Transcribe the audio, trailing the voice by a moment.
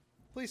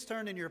Please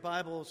turn in your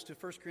Bibles to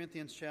 1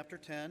 Corinthians chapter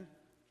 10.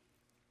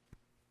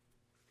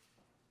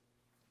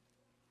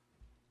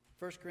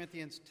 1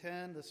 Corinthians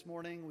 10, this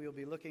morning we will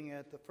be looking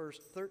at the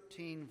first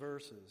 13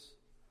 verses.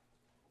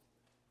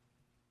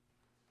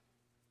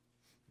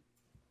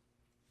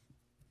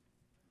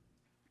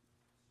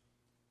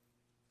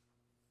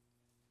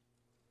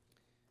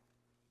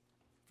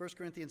 First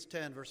Corinthians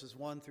 10, verses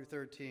 1 through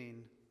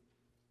 13.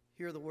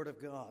 Hear the word of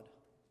God.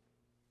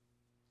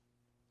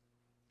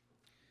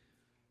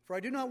 For I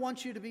do not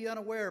want you to be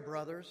unaware,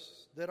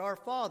 brothers, that our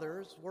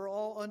fathers were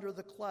all under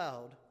the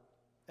cloud,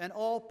 and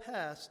all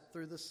passed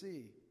through the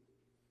sea.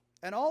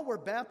 And all were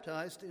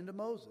baptized into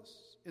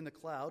Moses in the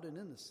cloud and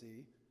in the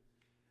sea.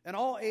 And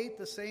all ate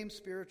the same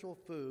spiritual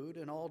food,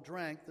 and all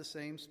drank the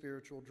same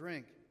spiritual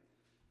drink.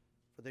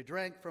 For they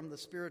drank from the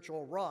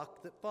spiritual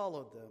rock that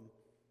followed them,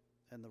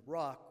 and the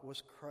rock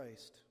was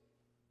Christ.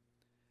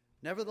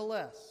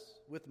 Nevertheless,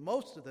 with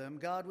most of them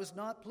God was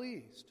not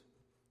pleased,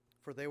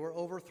 for they were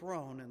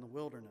overthrown in the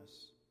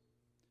wilderness.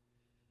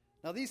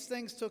 Now these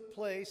things took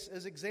place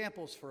as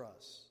examples for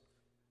us,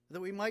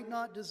 that we might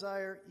not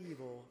desire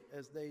evil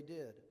as they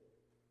did.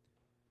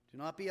 Do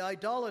not be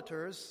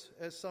idolaters,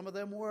 as some of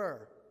them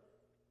were.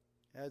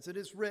 As it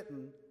is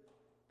written,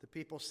 the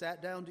people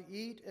sat down to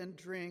eat and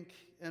drink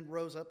and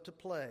rose up to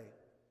play.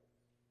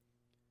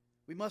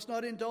 We must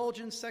not indulge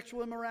in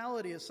sexual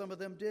immorality, as some of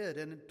them did,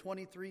 and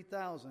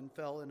 23,000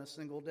 fell in a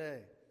single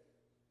day.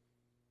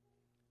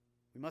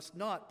 We must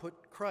not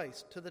put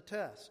Christ to the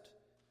test,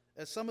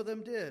 as some of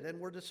them did and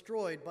were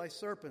destroyed by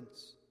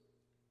serpents,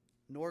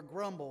 nor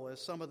grumble, as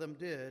some of them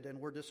did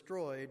and were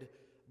destroyed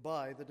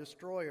by the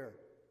destroyer.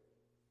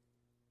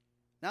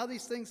 Now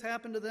these things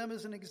happen to them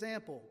as an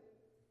example,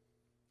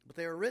 but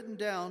they are written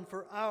down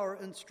for our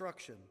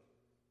instruction,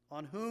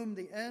 on whom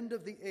the end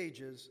of the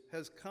ages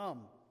has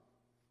come.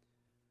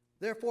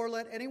 Therefore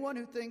let anyone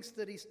who thinks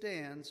that he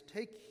stands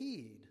take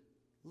heed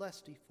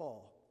lest he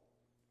fall.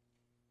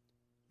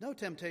 No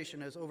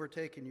temptation has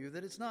overtaken you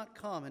that is not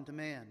common to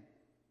man.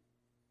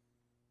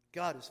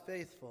 God is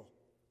faithful,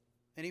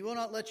 and he will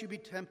not let you be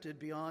tempted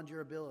beyond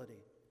your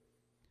ability.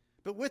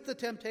 But with the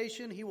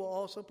temptation, he will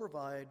also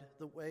provide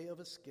the way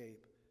of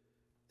escape,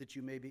 that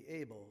you may be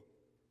able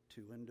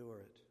to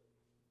endure it.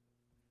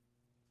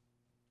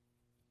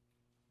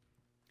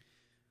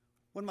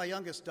 When my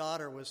youngest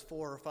daughter was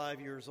 4 or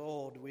 5 years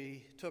old,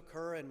 we took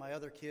her and my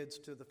other kids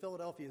to the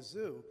Philadelphia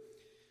Zoo.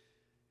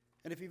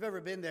 And if you've ever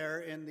been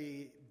there, in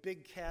the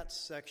big cats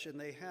section,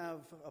 they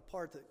have a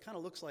part that kind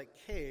of looks like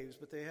caves,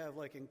 but they have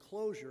like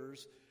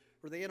enclosures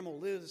where the animal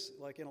lives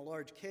like in a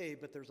large cave,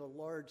 but there's a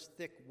large,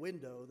 thick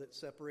window that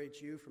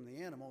separates you from the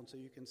animal, and so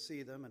you can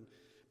see them and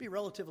be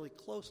relatively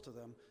close to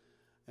them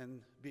and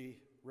be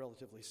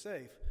relatively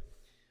safe.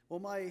 Well,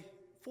 my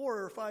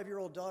 4 or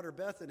 5-year-old daughter,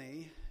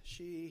 Bethany,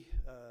 she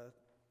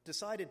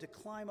decided to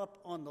climb up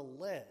on the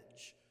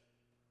ledge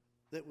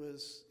that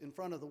was in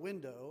front of the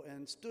window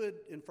and stood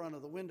in front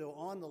of the window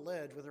on the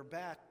ledge with her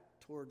back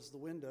towards the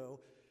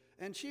window.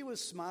 And she was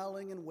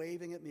smiling and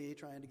waving at me,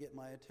 trying to get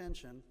my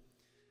attention.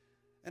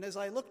 And as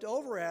I looked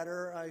over at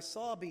her, I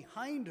saw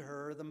behind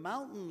her the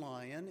mountain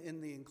lion in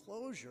the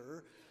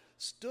enclosure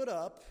stood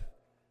up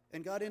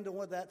and got into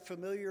that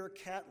familiar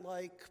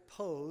cat-like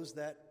pose,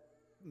 that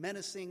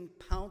menacing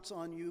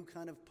pounce-on-you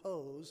kind of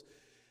pose.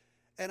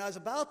 And I was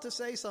about to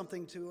say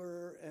something to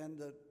her, and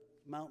the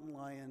mountain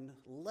lion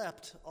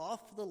leapt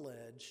off the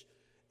ledge,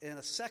 and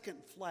a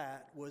second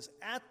flat was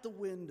at the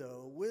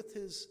window with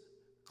his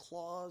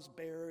claws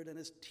bared and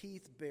his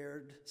teeth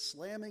bared,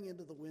 slamming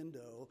into the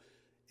window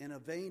in a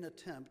vain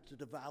attempt to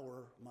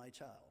devour my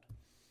child.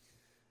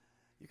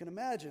 You can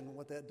imagine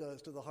what that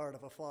does to the heart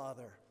of a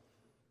father.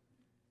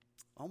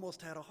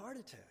 Almost had a heart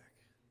attack.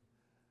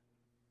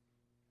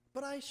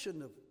 But I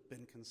shouldn't have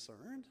been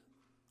concerned.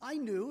 I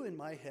knew in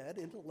my head,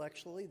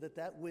 intellectually,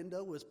 that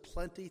window was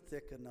plenty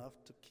thick enough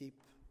to keep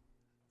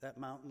that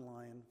mountain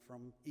lion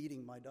from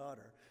eating my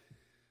daughter.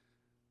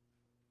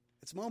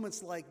 It's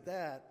moments like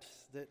that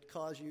that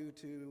cause you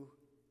to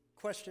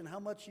question how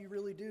much you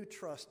really do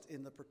trust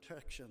in the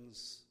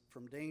protections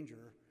from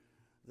danger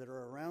that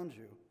are around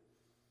you.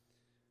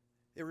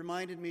 It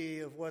reminded me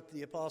of what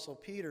the Apostle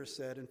Peter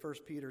said in 1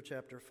 Peter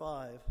chapter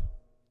 5.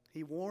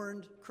 He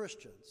warned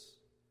Christians,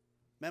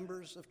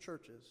 members of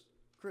churches,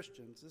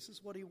 Christians, this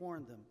is what he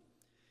warned them.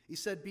 He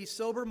said, "Be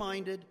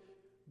sober-minded,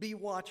 be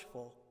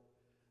watchful.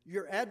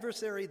 Your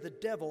adversary, the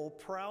devil,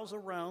 prowls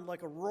around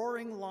like a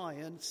roaring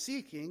lion,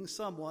 seeking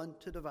someone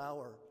to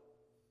devour."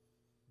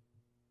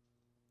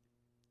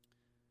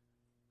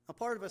 Now,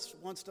 part of us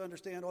wants to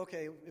understand,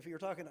 okay, if you're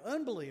talking to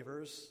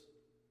unbelievers,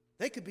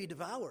 they could be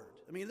devoured.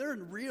 I mean, they're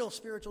in real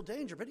spiritual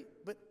danger,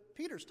 but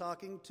Peter's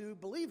talking to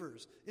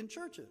believers in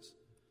churches.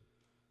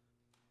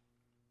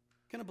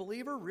 Can a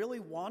believer really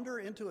wander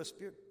into a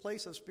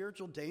place of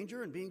spiritual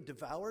danger and being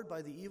devoured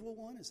by the evil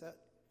one? Is that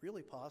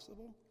really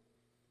possible?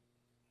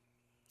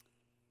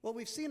 Well,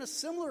 we've seen a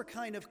similar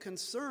kind of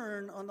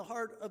concern on the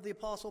heart of the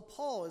Apostle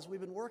Paul as we've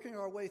been working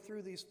our way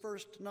through these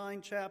first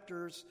 9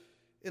 chapters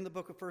in the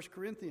book of 1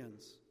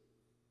 Corinthians.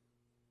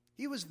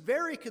 He was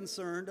very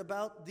concerned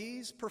about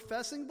these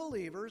professing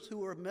believers who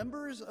were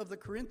members of the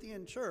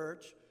Corinthian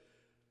church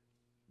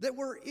that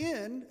were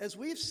in, as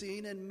we've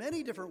seen in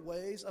many different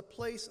ways, a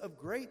place of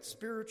great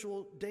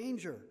spiritual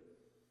danger.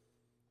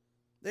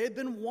 They had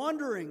been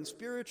wandering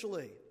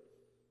spiritually.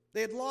 They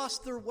had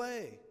lost their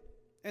way,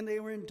 and they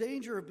were in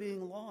danger of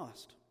being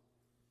lost.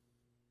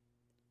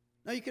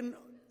 Now you can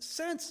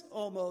sense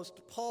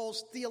almost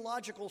Paul's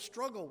theological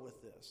struggle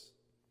with this.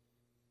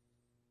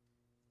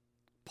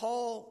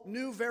 Paul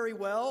knew very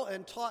well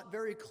and taught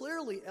very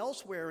clearly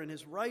elsewhere in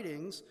his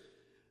writings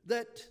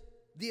that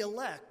the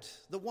elect,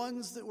 the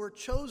ones that were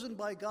chosen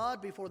by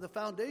God before the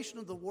foundation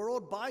of the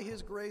world by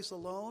his grace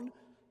alone,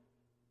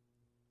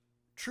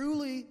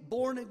 truly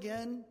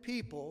born-again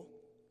people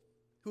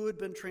who had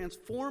been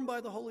transformed by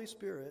the Holy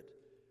Spirit,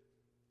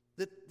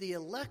 that the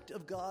elect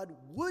of God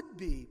would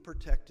be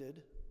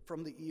protected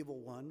from the evil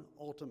one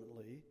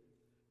ultimately,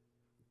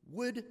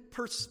 would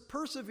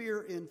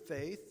persevere in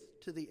faith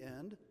to the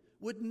end,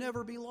 would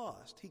never be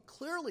lost. He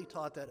clearly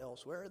taught that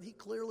elsewhere, and he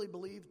clearly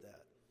believed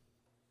that.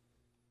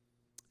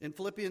 In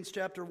Philippians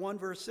chapter 1,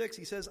 verse 6,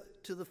 he says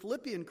to the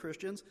Philippian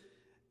Christians,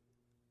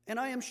 "And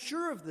I am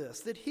sure of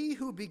this, that he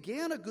who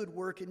began a good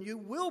work in you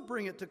will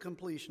bring it to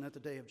completion at the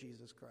day of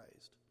Jesus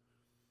Christ."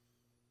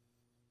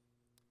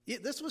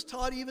 This was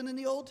taught even in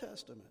the Old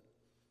Testament.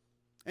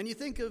 And you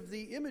think of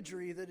the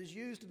imagery that is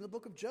used in the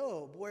book of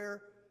Job,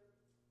 where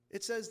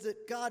it says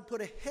that God put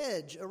a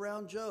hedge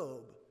around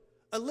Job,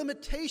 a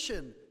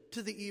limitation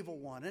to the evil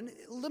one, and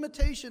a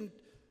limitation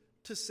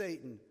to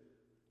Satan,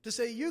 to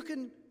say you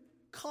can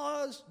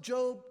cause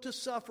Job to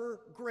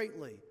suffer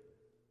greatly,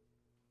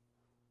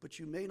 but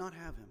you may not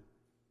have him.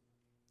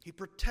 He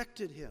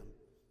protected him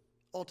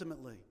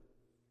ultimately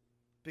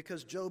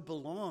because Job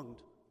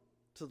belonged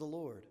to the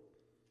Lord.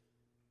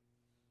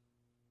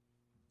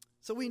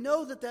 So we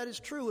know that that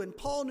is true, and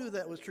Paul knew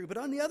that was true. But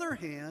on the other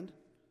hand,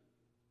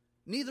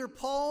 neither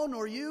Paul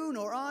nor you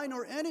nor I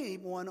nor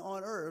anyone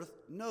on earth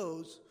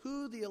knows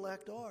who the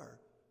elect are.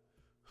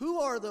 Who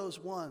are those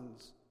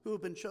ones who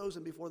have been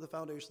chosen before the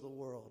foundation of the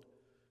world,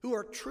 who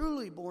are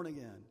truly born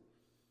again,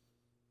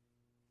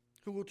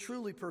 who will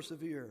truly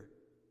persevere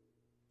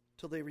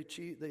till they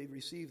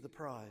receive the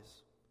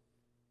prize?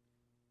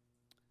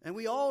 And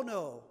we all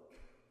know,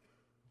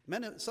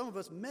 some of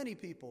us, many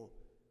people,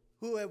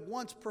 who have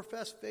once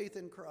professed faith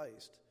in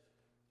Christ,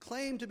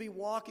 claim to be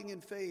walking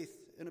in faith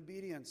and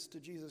obedience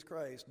to Jesus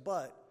Christ,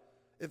 but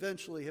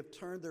eventually have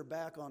turned their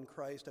back on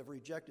Christ, have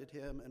rejected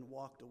him, and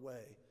walked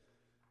away,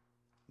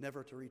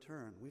 never to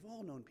return. We've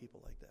all known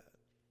people like that.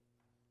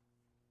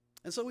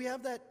 And so we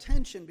have that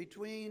tension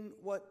between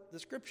what the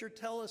Scripture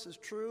tells us is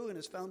true and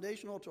is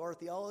foundational to our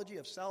theology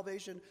of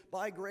salvation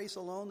by grace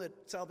alone,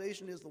 that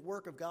salvation is the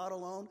work of God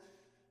alone,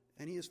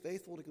 and he is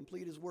faithful to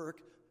complete his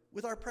work,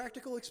 with our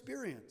practical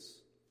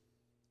experience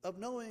of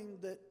knowing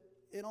that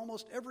in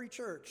almost every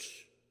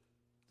church,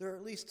 there are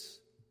at least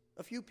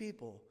a few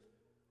people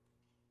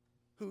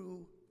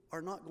who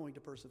are not going to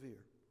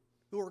persevere,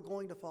 who are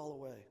going to fall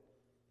away.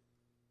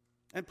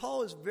 And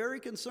Paul is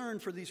very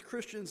concerned for these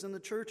Christians in the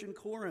church in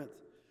Corinth,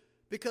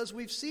 because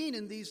we've seen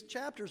in these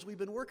chapters we've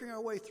been working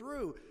our way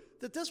through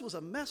that this was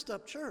a messed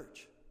up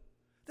church.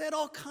 They had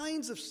all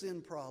kinds of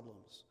sin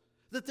problems,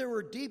 that there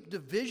were deep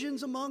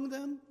divisions among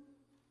them,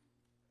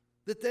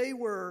 that they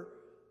were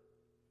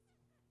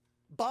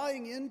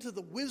buying into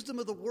the wisdom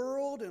of the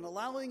world and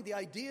allowing the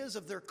ideas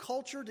of their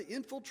culture to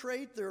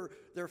infiltrate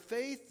their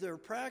faith, their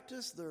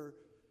practice, their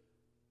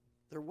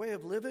way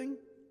of living.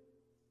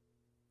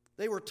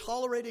 They were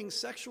tolerating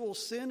sexual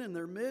sin in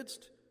their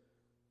midst.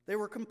 They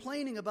were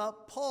complaining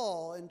about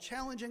Paul and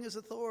challenging his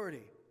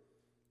authority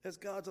as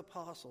God's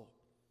apostle.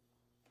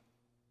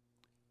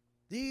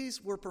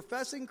 These were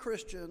professing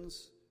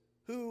Christians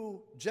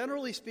who,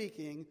 generally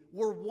speaking,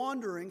 were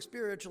wandering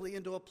spiritually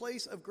into a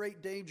place of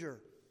great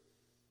danger,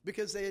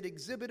 because they had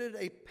exhibited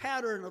a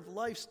pattern of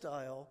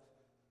lifestyle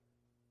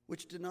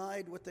which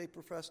denied what they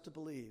professed to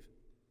believe.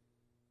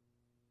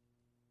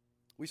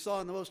 We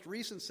saw in the most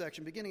recent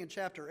section, beginning in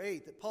chapter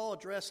 8, that Paul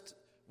addressed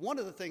one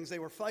of the things they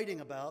were fighting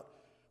about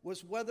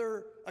was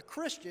whether a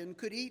Christian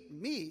could eat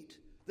meat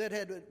that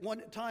had at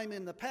one time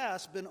in the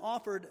past been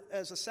offered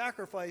as a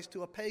sacrifice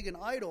to a pagan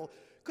idol.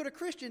 Could a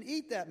Christian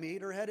eat that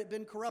meat, or had it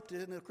been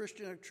corrupted and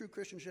a true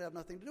Christian should have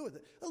nothing to do with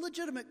it? A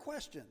legitimate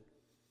question.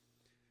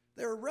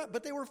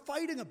 But they were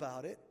fighting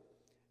about it,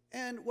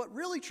 and what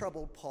really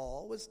troubled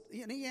Paul was,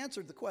 and he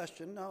answered the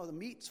question, no, the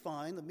meat's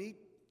fine,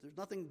 there's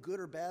nothing good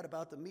or bad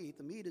about the meat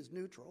is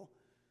neutral.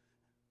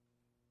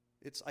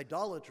 It's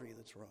idolatry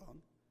that's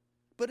wrong.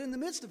 But in the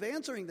midst of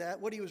answering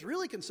that, what he was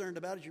really concerned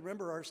about, as you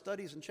remember our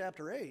studies in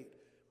chapter 8,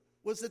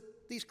 was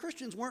that these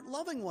Christians weren't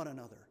loving one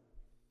another.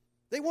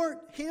 They weren't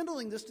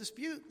handling this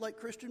dispute like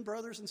Christian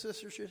brothers and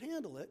sisters should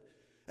handle it.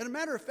 And a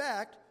matter of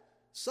fact,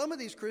 some of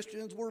these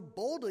Christians were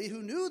boldly,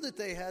 who knew that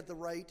they had the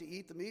right to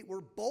eat the meat,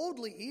 were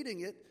boldly eating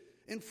it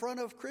in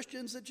front of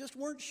Christians that just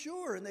weren't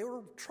sure, and they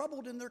were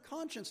troubled in their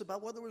conscience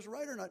about whether it was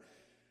right or not.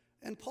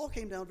 And Paul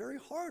came down very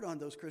hard on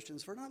those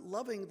Christians for not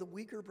loving the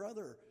weaker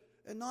brother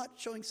and not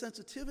showing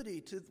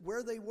sensitivity to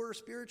where they were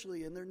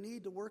spiritually and their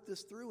need to work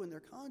this through in their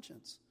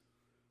conscience.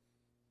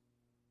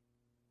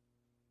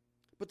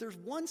 But there's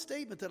one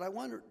statement that I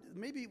wonder,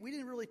 maybe we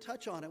didn't really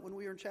touch on it when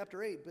we were in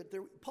chapter 8,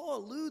 but Paul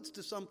alludes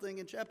to something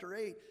in chapter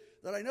 8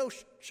 that I know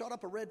shot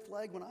up a red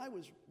flag when I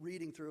was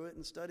reading through it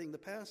and studying the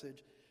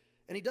passage.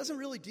 And he doesn't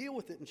really deal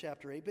with it in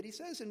chapter 8, but he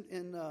says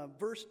in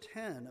verse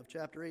 10 of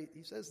chapter 8,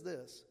 he says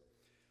this,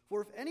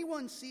 "For if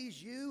anyone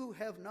sees you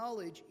have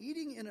knowledge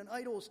eating in an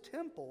idol's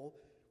temple,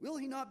 will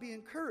he not be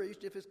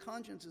encouraged if his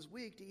conscience is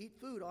weak to eat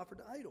food offered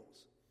to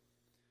idols?"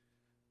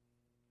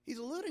 He's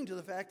alluding to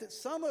the fact that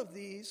some of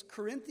these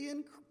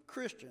Corinthian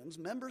Christians,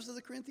 members of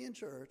the Corinthian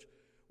church,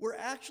 were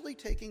actually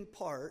taking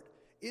part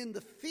in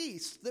the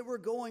feasts that were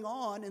going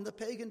on in the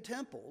pagan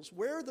temples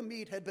where the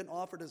meat had been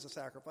offered as a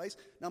sacrifice.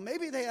 Now,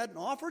 maybe they hadn't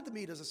offered the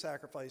meat as a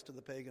sacrifice to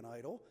the pagan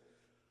idol,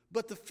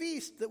 but the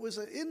feast that was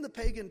in the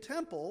pagan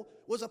temple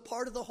was a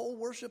part of the whole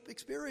worship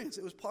experience.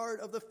 It was part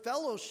of the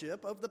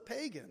fellowship of the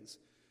pagans.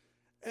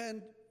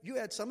 And you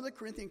had some of the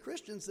Corinthian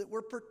Christians that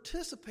were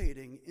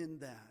participating in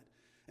that.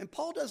 And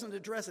Paul doesn't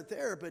address it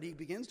there, but he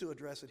begins to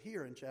address it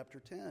here in chapter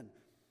 10.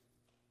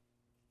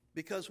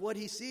 Because what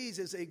he sees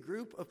is a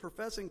group of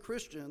professing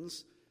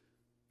Christians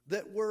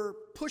that were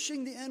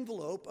pushing the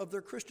envelope of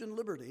their Christian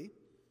liberty.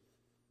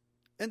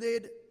 And they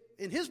had,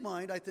 in his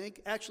mind, I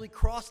think, actually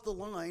crossed the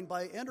line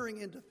by entering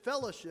into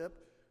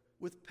fellowship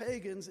with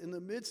pagans in the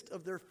midst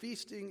of their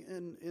feasting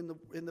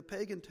in the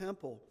pagan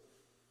temple.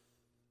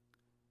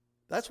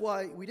 That's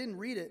why we didn't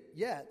read it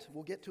yet.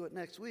 We'll get to it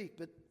next week.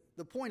 But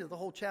the point of the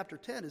whole chapter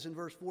 10 is in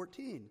verse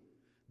 14.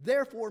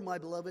 "Therefore, my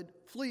beloved,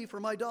 flee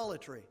from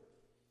idolatry."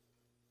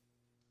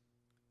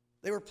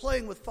 They were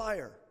playing with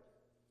fire.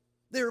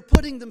 They were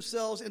putting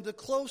themselves into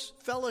close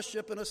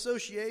fellowship and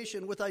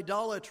association with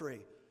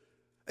idolatry.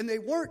 And they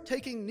weren't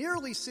taking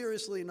nearly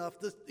seriously enough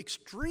the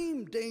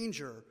extreme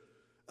danger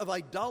of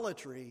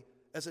idolatry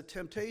as a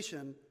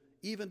temptation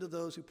even to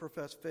those who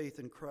profess faith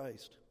in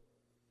Christ.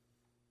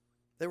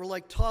 They were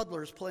like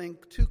toddlers playing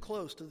too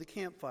close to the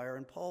campfire,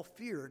 and Paul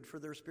feared for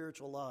their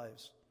spiritual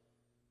lives.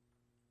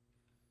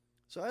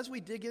 So as we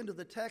dig into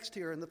the text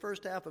here in the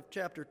first half of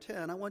chapter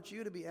 10, I want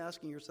you to be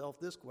asking yourself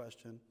this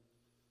question.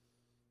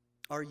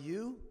 Are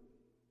you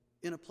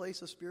in a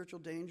place of spiritual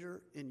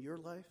danger in your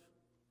life?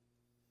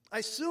 I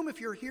assume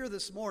if you're here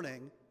this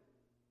morning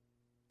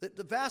that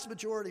the vast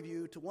majority of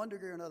you, to one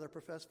degree or another,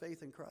 profess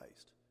faith in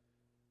Christ.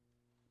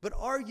 But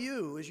are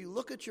you, as you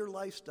look at your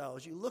lifestyle,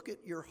 as you look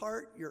at your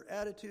heart, your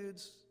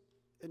attitudes,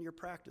 and your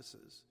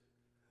practices,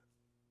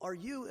 are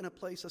you in a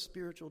place of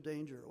spiritual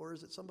danger? Or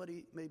is it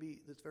somebody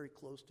maybe that's very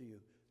close to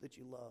you, that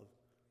you love?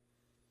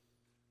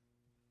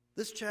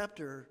 This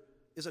chapter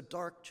is a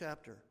dark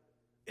chapter.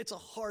 It's a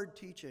hard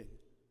teaching.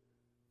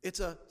 It's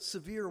a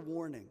severe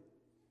warning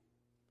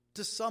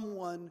to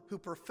someone who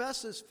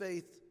professes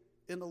faith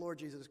in the Lord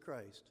Jesus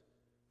Christ,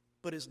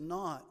 but is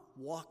not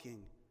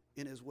walking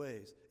in his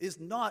ways, is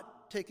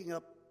not taking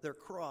up their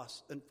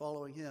cross and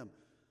following him.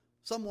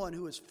 Someone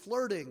who is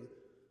flirting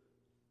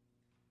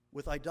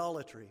with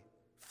idolatry,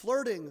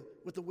 flirting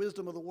with the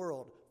wisdom of the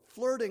world,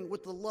 flirting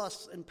with the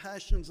lusts and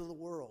passions of the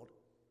world,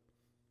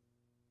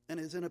 and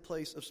is in a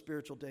place of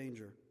spiritual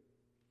danger.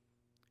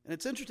 And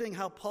it's interesting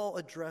how Paul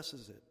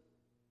addresses it.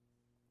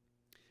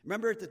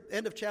 Remember at the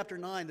end of chapter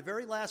 9, the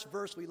very last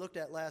verse we looked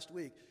at last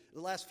week,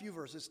 the last few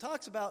verses,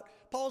 talks about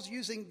Paul's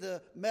using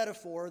the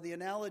metaphor, the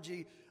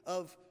analogy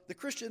of the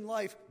Christian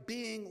life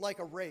being like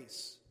a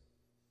race.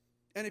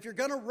 And if you're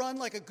going to run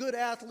like a good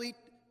athlete,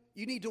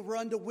 you need to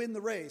run to win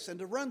the race. And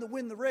to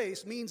win the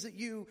race means that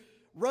you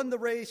run the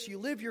race, you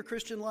live your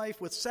Christian life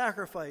with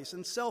sacrifice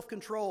and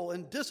self-control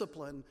and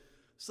discipline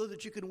so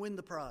that you can win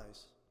the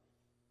prize.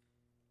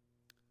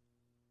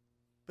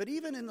 But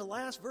even in the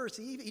last verse,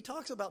 he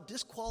talks about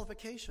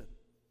disqualification.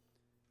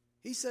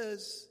 He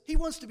says he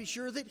wants to be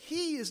sure that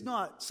he is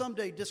not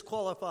someday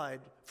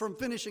disqualified from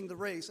finishing the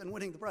race and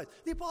winning the prize.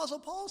 The Apostle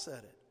Paul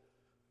said it.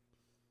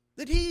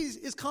 That he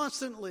is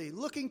constantly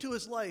looking to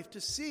his life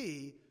to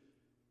see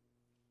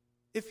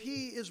if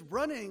he is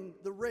running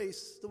the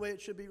race the way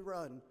it should be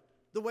run,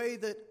 the way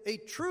that a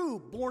true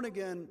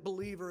born-again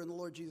believer in the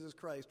Lord Jesus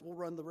Christ will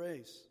run the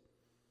race.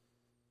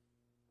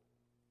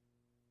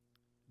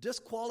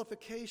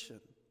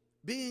 Disqualification,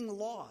 being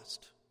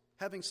lost,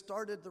 having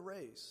started the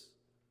race,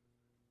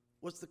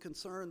 was the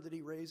concern that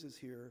he raises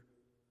here,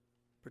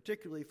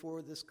 particularly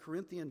for this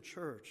Corinthian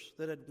church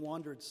that had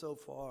wandered so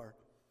far.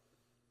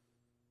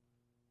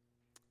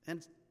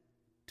 And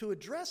to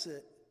address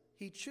it,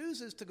 he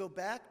chooses to go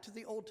back to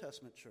the Old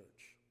Testament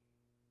church,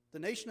 the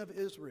nation of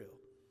Israel.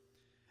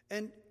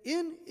 And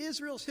in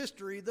Israel's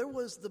history, there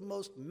was the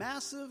most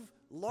massive,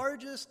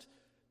 largest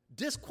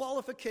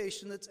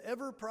disqualification that's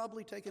ever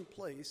probably taken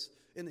place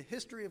in the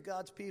history of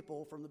God's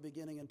people from the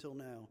beginning until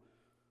now.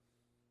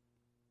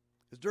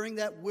 It was during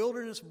that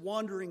wilderness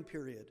wandering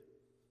period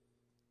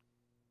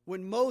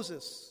when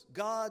Moses,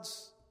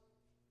 God's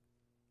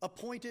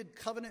appointed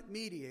covenant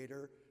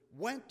mediator,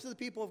 went to the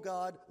people of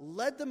God,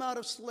 led them out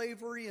of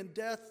slavery and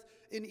death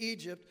in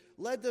Egypt,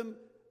 led them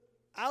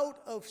out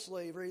of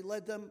slavery,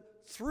 led them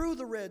through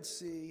the Red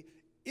Sea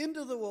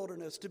into the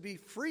wilderness to be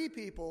free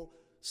people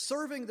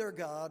serving their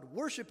God,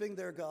 worshiping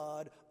their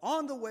God,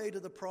 on the way to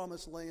the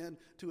promised land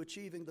to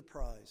achieving the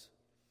prize.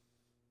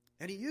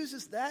 And he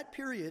uses that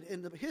period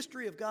in the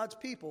history of God's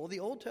people, the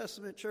Old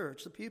Testament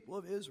church, the people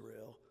of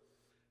Israel,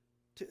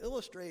 to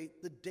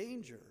illustrate the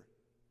danger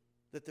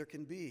that there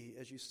can be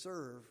as you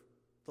serve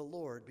the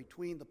Lord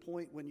between the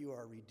point when you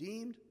are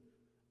redeemed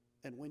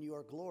and when you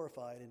are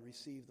glorified and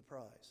receive the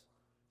prize.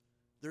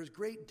 There's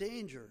great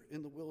danger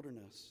in the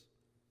wilderness.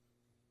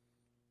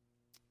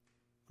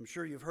 I'm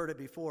sure you've heard it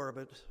before,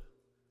 but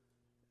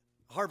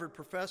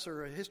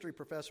a history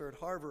professor at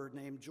Harvard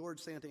named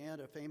George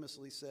Santayana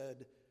famously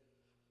said,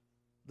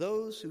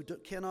 "Those who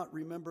cannot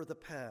remember the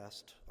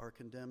past are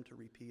condemned to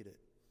repeat it."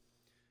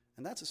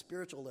 And that's a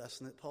spiritual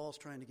lesson that Paul's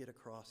trying to get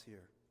across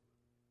here.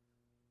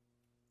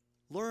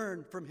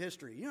 Learn from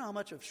history. You know how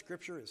much of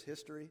Scripture is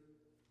history?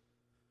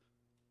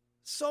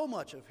 So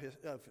much of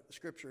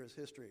Scripture is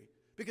history.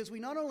 Because we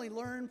not only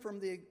learn from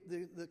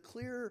the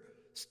clear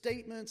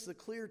statements, the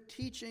clear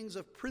teachings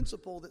of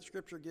principle that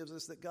Scripture gives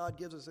us, that God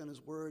gives us in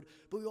His Word,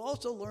 but we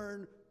also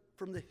learn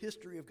from the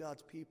history of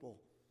God's people.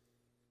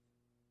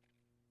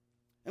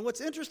 And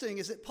what's interesting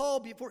is that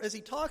Paul, as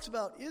he talks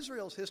about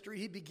Israel's history,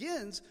 he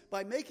begins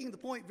by making the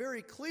point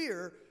very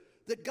clear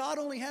that God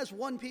only has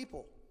one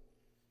people.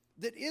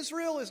 That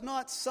Israel is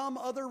not some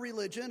other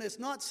religion, it's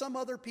not some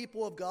other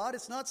people of God,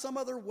 it's not some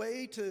other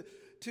way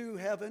to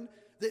heaven.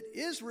 That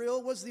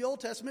Israel was the Old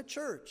Testament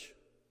church.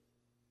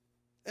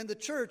 And the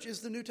church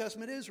is the New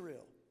Testament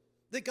Israel.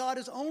 That God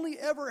has only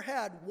ever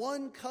had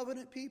one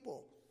covenant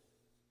people.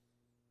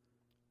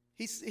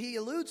 He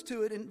alludes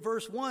to it in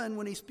verse 1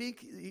 when he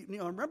speaks.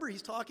 Remember,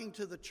 he's talking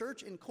to the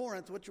church in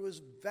Corinth, which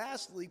was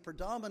vastly,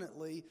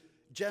 predominantly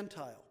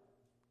Gentile,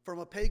 from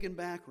a pagan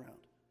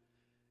background.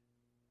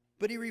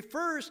 But he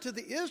refers to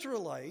the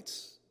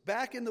Israelites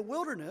back in the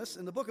wilderness,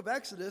 in the book of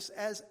Exodus,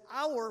 as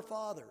our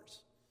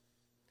fathers.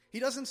 He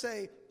doesn't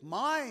say,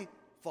 my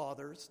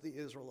fathers, the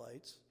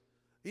Israelites.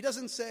 He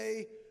doesn't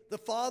say, the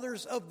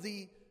fathers of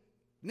the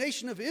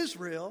nation of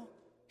Israel.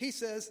 He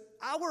says,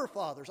 our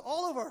fathers,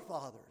 all of our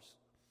fathers.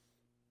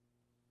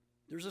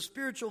 There's a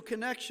spiritual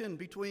connection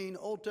between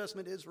Old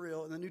Testament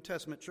Israel and the New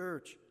Testament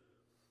church.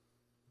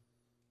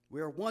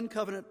 We are one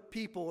covenant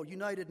people,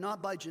 united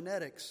not by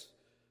genetics,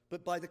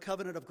 but by the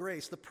covenant of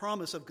grace, the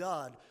promise of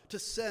God to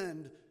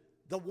send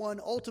the one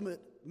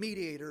ultimate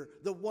mediator,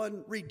 the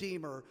one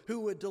redeemer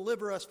who would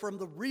deliver us from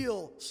the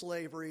real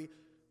slavery,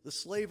 the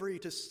slavery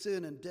to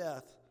sin and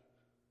death,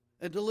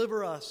 and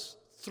deliver us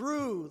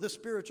through the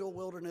spiritual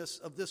wilderness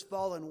of this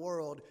fallen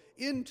world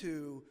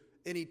into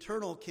an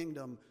eternal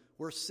kingdom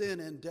where sin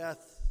and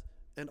death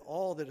and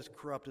all that is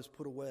corrupt is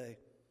put away.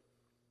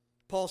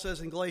 Paul says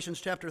in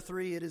Galatians chapter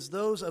 3, it is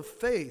those of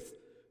faith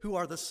who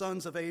are the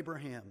sons of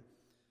Abraham.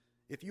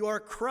 If you are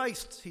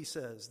Christ, he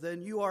says,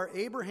 then you are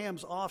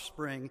Abraham's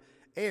offspring,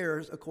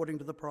 heirs according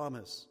to the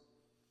promise.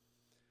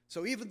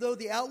 So even though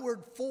the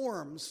outward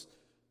forms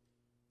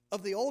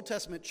of the Old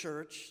Testament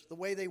church, the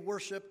way they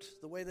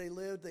worshiped, the way they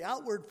lived, the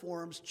outward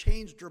forms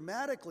changed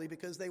dramatically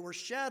because they were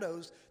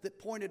shadows that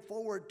pointed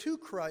forward to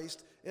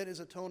Christ and his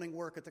atoning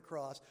work at the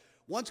cross.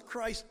 Once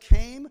Christ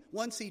came,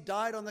 once he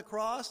died on the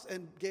cross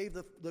and gave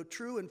the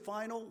true and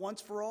final,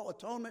 once for all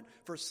atonement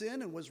for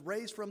sin and was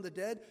raised from the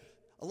dead,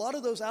 a lot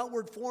of those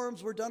outward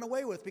forms were done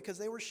away with because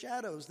they were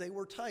shadows, they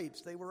were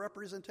types, they were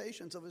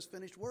representations of his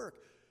finished work.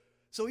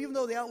 So even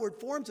though the outward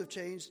forms have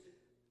changed,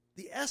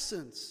 the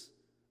essence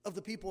of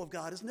the people of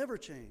God has never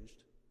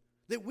changed.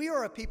 That we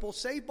are a people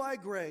saved by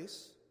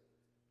grace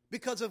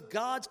because of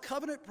God's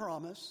covenant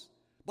promise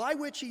by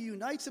which he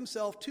unites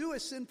himself to a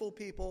sinful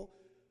people,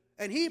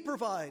 and he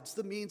provides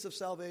the means of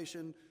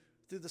salvation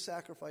through the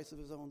sacrifice of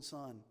his own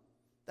Son.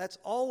 That's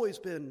always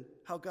been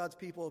how God's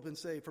people have been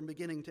saved from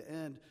beginning to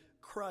end.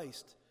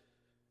 Christ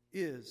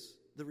is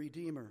the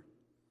Redeemer.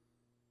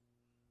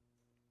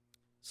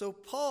 So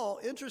Paul,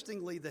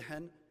 interestingly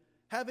then,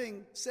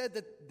 having said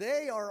that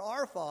they are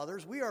our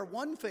fathers, we are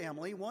one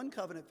family, one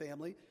covenant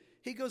family,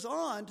 he goes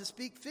on to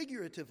speak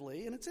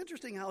figuratively, and it's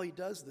interesting how he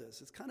does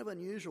this. It's kind of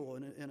unusual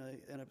in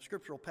a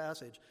scriptural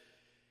passage.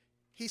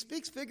 He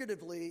speaks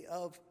figuratively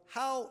of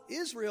how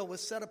Israel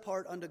was set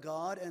apart unto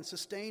God and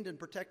sustained and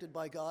protected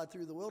by God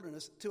through the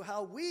wilderness, to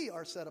how we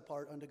are set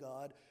apart unto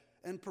God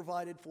and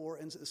provided for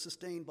and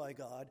sustained by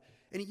God.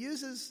 And he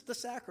uses the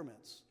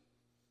sacraments,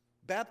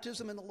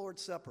 baptism and the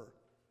Lord's Supper.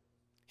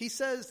 He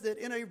says that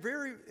in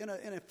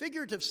a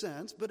figurative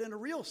sense, but in a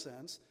real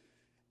sense,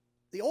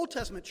 the Old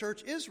Testament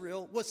church,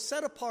 Israel, was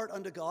set apart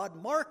unto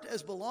God, marked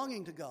as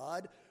belonging to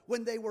God,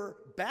 when they were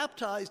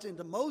baptized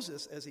into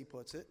Moses, as he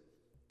puts it,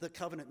 the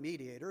covenant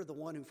mediator, the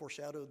one who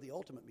foreshadowed the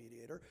ultimate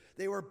mediator.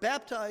 They were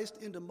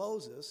baptized into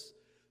Moses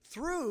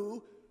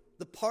through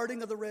the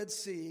parting of the Red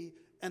Sea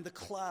and the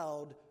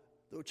cloud,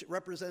 which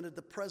represented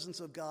the presence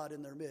of God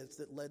in their midst,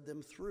 that led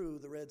them through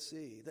the Red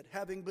Sea. That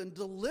having been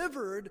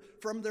delivered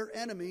from their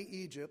enemy,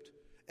 Egypt,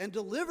 and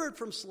delivered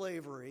from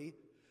slavery,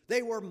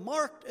 They were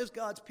marked as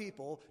God's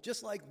people,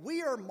 just like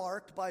we are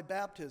marked by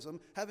baptism,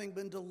 having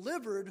been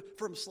delivered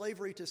from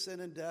slavery to sin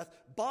and death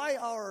by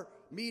our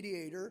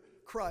mediator,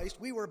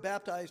 Christ. We were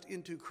baptized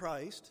into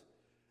Christ,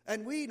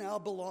 and we now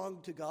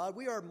belong to God.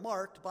 We are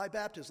marked by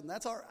baptism.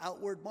 That's our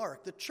outward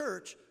mark. The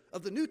church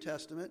of the New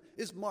Testament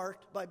is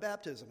marked by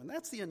baptism, and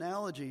that's the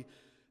analogy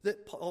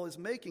that Paul is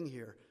making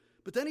here.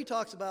 But then he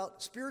talks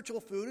about spiritual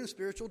food and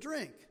spiritual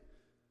drink.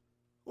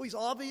 Well, he's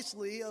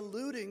obviously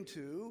alluding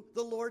to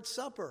the Lord's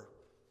Supper.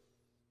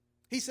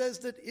 He says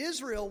that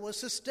Israel was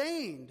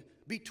sustained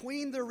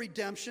between their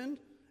redemption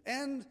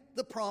and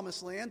the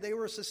promised land. They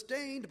were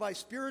sustained by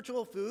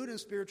spiritual food and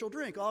spiritual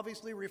drink,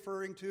 obviously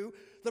referring to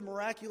the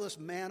miraculous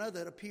manna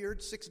that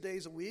appeared 6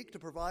 days a week to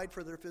provide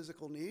for their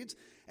physical needs,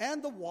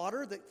 and the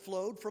water that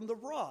flowed from the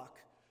rock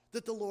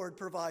that the Lord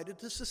provided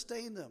to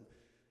sustain them.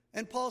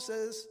 And Paul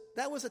says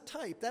that was a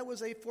type, that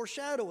was a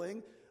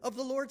foreshadowing of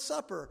the Lord's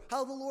Supper,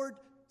 how the Lord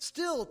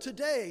still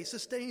today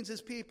sustains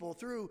his people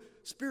through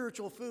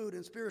spiritual food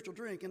and spiritual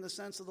drink in the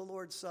sense of the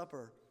Lord's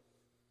Supper.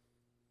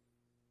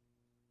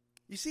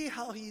 You see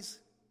how he's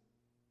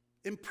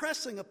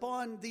impressing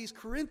upon these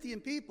Corinthian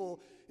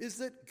people is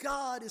that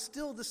God is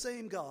still the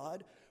same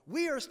God.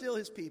 We are still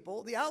his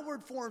people. The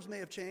outward forms may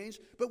have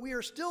changed, but we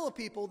are still a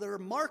people that are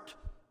marked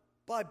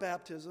by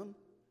baptism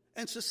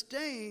and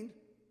sustained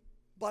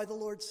by the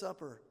Lord's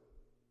Supper.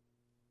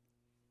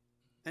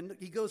 And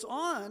he goes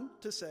on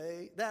to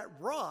say that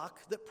rock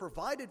that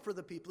provided for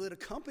the people, that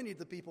accompanied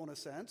the people in a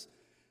sense,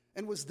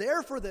 and was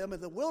there for them in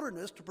the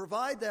wilderness to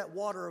provide that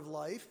water of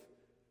life,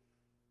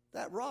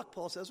 that rock,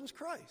 Paul says, was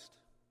Christ.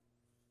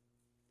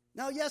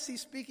 Now, yes,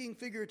 he's speaking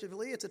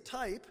figuratively. It's a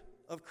type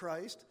of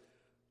Christ.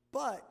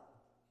 But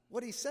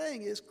what he's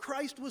saying is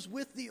Christ was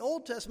with the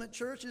Old Testament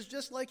church is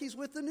just like he's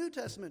with the New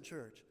Testament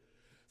church.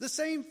 The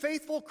same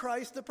faithful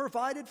Christ that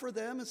provided for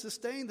them and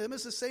sustained them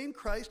is the same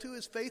Christ who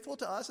is faithful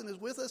to us and is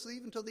with us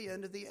even till the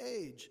end of the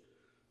age.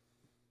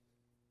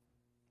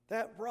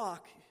 That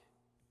rock,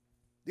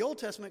 the Old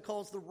Testament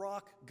calls the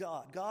rock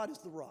God. God is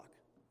the rock.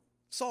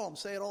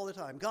 Psalms say it all the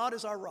time. God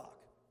is our rock.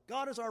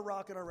 God is our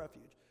rock and our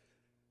refuge.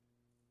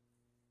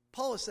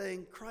 Paul is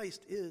saying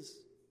Christ is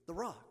the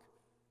rock.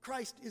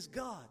 Christ is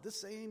God. The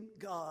same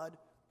God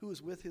who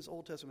is with his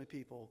Old Testament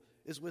people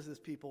is with his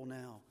people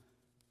now.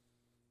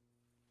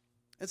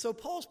 And so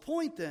Paul's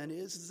point then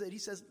is that he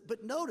says,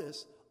 but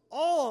notice,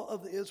 all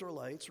of the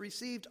Israelites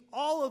received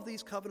all of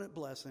these covenant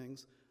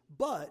blessings,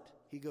 but,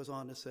 he goes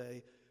on to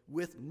say,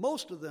 with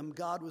most of them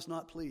God was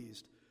not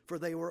pleased, for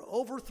they were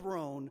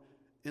overthrown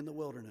in the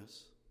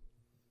wilderness.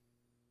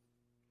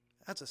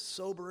 That's a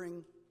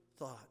sobering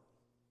thought.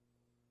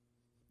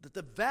 That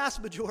the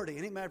vast majority,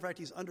 and as a matter of fact,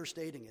 he's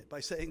understating it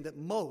by saying that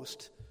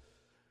most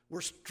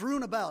were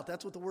strewn about.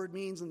 That's what the word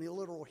means in the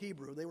literal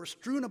Hebrew. They were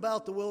strewn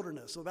about the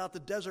wilderness, about the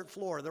desert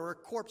floor. There were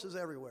corpses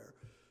everywhere.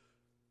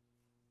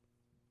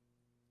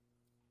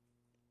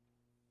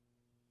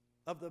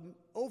 Of the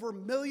over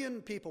 1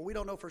 million people, we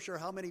don't know for sure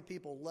how many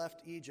people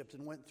left Egypt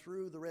and went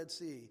through the Red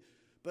Sea,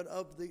 but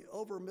of the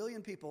over 1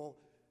 million people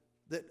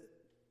that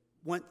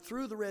went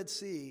through the Red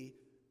Sea,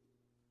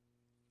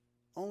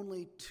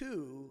 only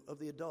 2 of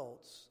the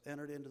adults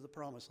entered into the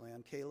promised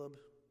land, Caleb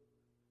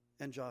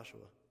and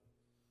Joshua.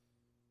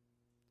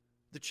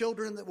 The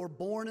children that were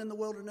born in the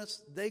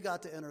wilderness, they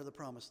got to enter the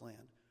promised land.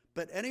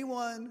 But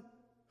anyone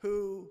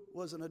who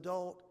was an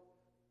adult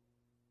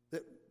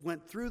that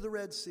went through the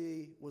Red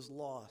Sea was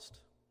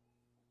lost,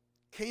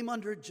 came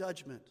under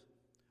judgment,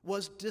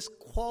 was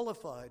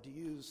disqualified, to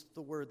use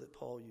the word that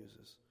Paul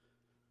uses.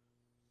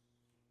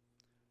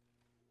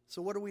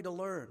 So what are we to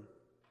learn?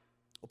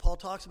 Well, Paul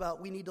talks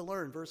about we need to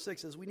learn. Verse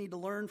 6 says we need to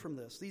learn from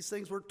this. These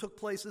things took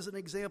place as an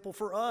example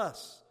for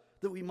us,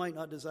 that we might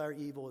not desire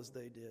evil as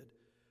they did.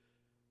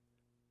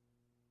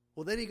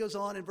 Well, then he goes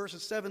on in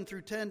verses 7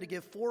 through 10 to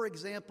give 4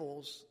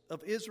 examples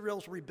of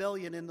Israel's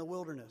rebellion in the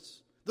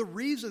wilderness, the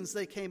reasons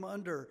they came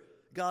under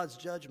God's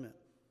judgment.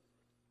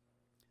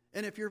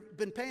 And if you've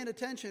been paying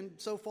attention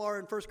so far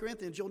in 1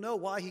 Corinthians, you'll know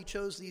why he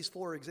chose these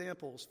 4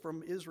 examples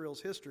from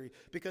Israel's history,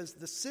 because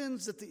the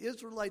sins that the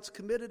Israelites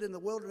committed in the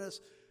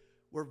wilderness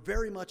were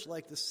very much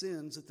like the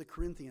sins that the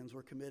Corinthians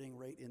were committing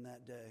right in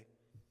that day.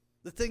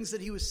 The things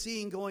that he was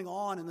seeing going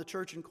on in the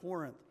church in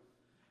Corinth.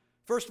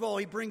 First of all,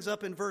 he brings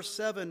up in verse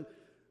 7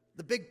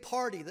 the big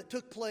party that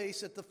took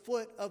place at the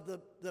foot of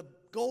the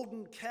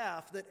golden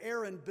calf that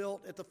Aaron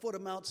built at the foot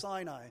of Mount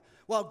Sinai.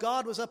 While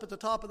God was up at the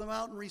top of the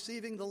mountain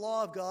receiving the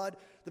law of God,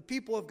 the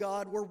people of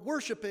God were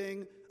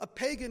worshiping a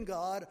pagan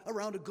god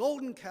around a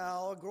golden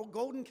cow, a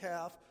golden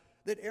calf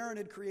that Aaron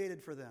had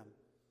created for them.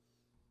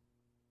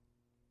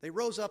 They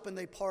rose up and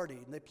they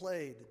partied and they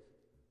played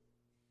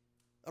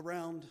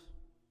around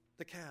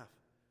the calf.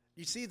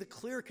 You see the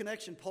clear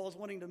connection Paul's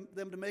wanting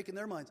them to make in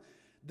their minds.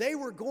 They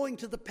were going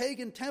to the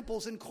pagan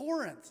temples in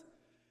Corinth.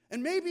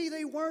 And maybe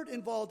they weren't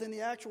involved in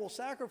the actual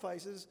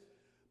sacrifices,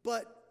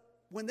 but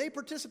when they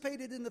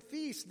participated in the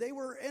feast, they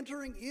were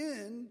entering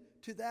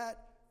into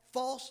that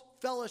false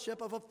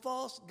fellowship of a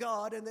false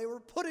god, and they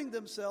were putting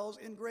themselves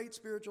in great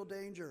spiritual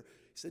danger.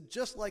 He said,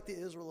 just like the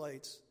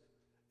Israelites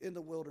in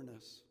the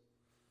wilderness.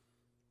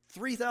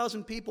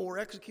 3,000 people were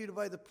executed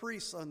by the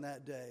priests on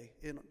that day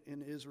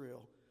in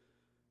Israel.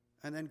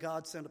 And then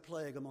God sent a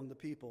plague among the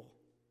people.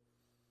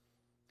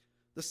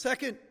 The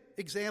second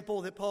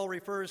example that Paul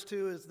refers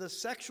to is the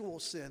sexual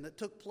sin that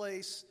took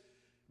place.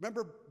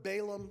 Remember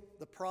Balaam,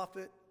 the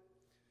prophet,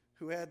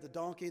 who had the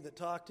donkey that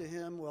talked to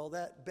him? Well,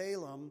 that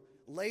Balaam,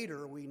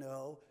 later we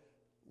know,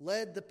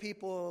 led the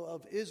people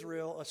of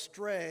Israel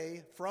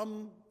astray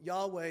from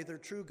Yahweh, their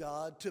true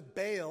God, to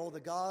Baal, the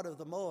god of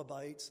the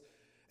Moabites.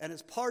 And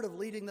as part of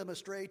leading them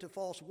astray to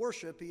false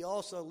worship, he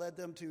also led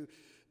them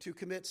to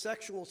commit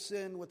sexual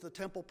sin with the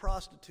temple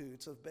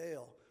prostitutes of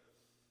Baal.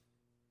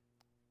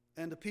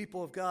 And the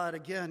people of God,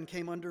 again,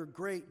 came under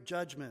great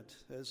judgment,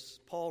 as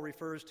Paul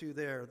refers to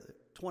there.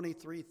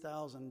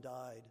 23,000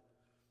 died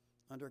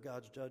under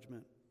God's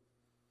judgment.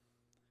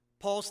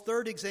 Paul's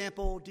third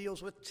example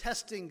deals with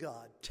testing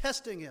God,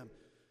 testing him.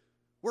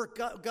 Where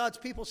God's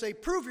people say,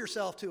 prove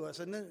yourself to us,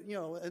 and then,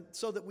 and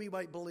so that we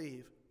might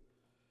believe.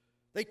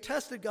 They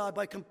tested God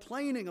by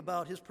complaining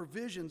about his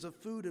provisions of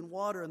food and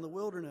water in the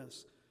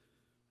wilderness.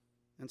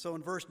 And so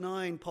in verse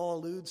 9, Paul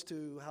alludes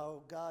to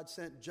how God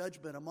sent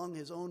judgment among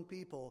his own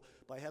people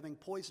by having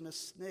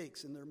poisonous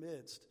snakes in their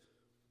midst.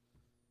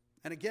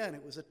 And again,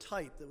 it was a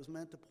type that was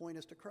meant to point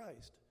us to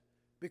Christ.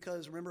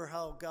 Because remember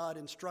how God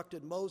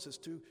instructed Moses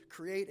to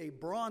create a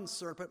bronze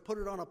serpent, put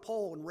it on a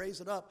pole, and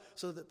raise it up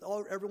so that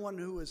everyone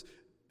who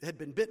had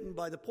been bitten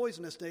by the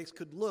poisonous snakes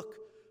could look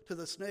to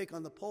the snake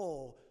on the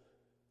pole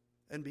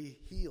and be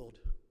healed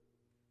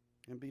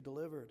and be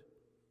delivered.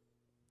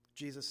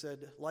 Jesus said,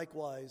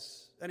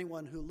 likewise,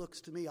 anyone who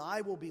looks to me,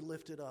 I will be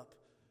lifted up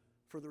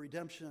for the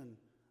redemption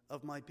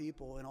of my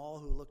people, and all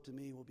who look to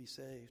me will be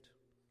saved.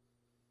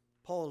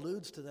 Paul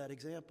alludes to that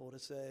example to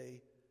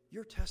say,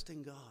 you're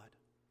testing God.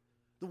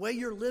 The way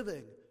you're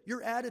living,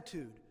 your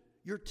attitude,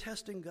 you're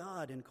testing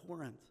God in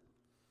Corinth.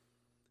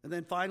 And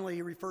then finally,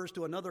 he refers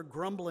to another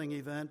grumbling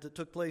event that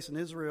took place in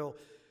Israel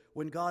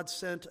when God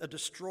sent a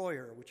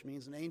destroyer, which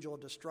means an angel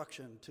of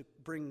destruction, to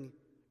bring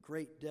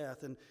great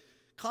death. And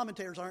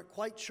commentators aren't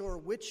quite sure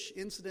which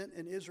incident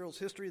in Israel's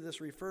history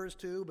this refers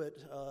to, but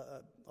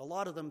a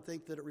lot of them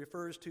think that it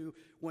refers to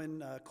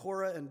when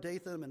Korah and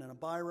Dathan and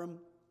Abiram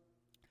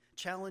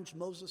challenged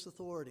Moses'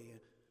 authority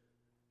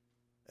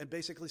and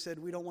basically said,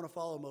 we don't want to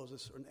follow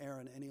Moses and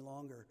Aaron any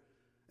longer,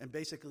 and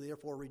basically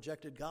therefore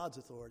rejected God's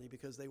authority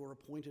because they were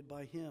appointed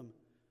by him.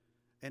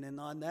 And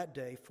on that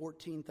day,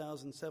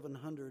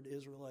 14,700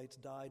 Israelites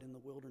died in the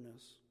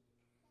wilderness.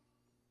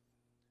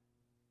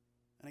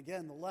 And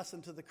again, the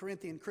lesson to the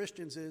Corinthian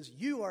Christians is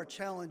you are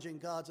challenging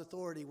God's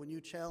authority when you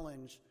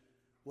challenge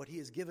what he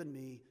has given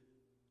me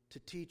to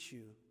teach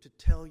you, to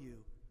tell you.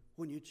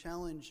 When you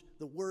challenge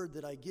the word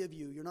that I give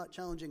you, you're not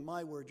challenging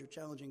my word, you're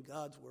challenging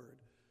God's word.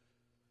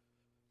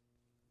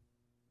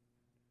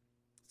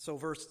 So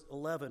verse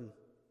 11,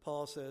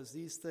 Paul says,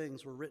 these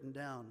things were written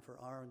down for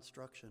our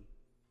instruction.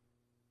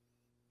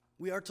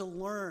 We are to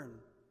learn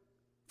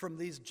from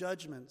these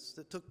judgments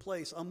that took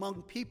place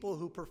among people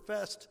who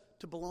professed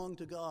to belong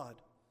to God.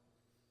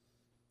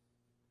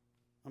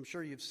 I'm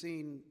sure you've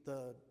seen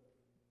the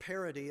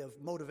parody of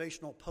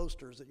motivational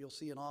posters that you'll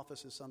see in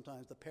offices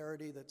sometimes, the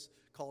parody that's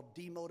called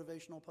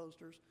demotivational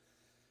posters.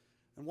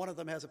 And one of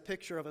them has a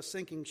picture of a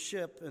sinking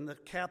ship, and the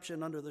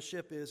caption under the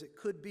ship is, it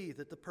could be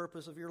that the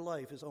purpose of your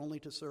life is only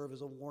to serve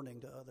as a warning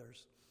to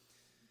others.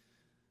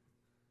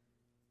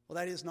 Well,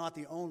 that is not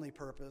the only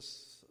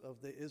purpose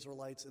of the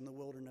Israelites in the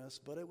wilderness,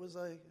 but it was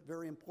a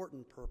very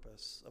important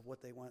purpose of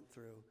what they went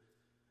through.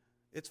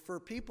 It's for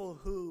people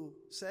who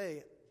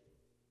say,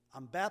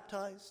 I'm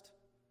baptized,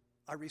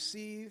 I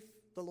receive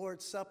the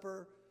Lord's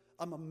Supper,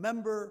 I'm a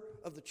member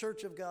of the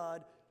Church of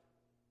God,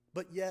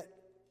 but yet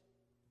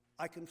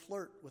I can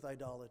flirt with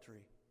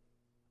idolatry.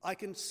 I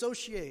can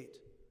associate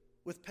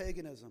with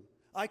paganism.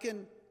 I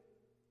can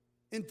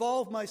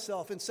involve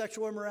myself in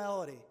sexual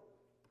immorality.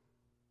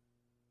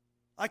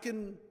 I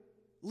can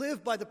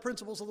live by the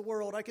principles of the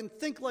world. I can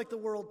think like the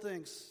world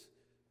thinks.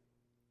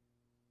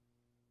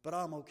 But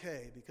I'm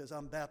okay because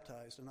I'm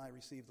baptized and I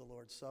receive the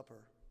Lord's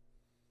Supper.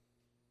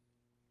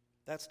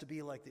 That's to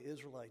be like the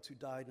Israelites who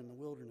died in the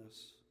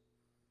wilderness.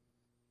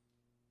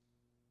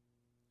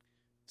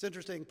 It's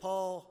interesting,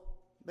 Paul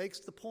makes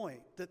the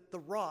point that the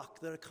rock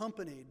that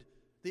accompanied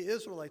the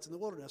Israelites in the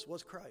wilderness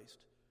was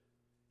Christ.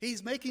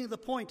 He's making the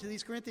point to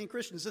these Corinthian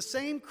Christians, the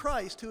same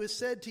Christ who has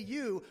said to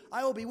you,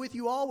 I will be with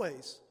you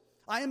always,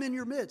 I am in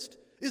your midst,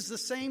 is the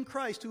same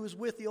Christ who was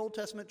with the Old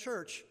Testament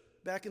church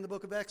back in the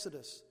book of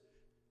Exodus.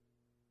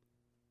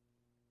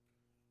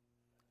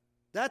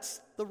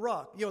 That's the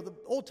rock. The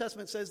Old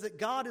Testament says that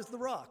God is the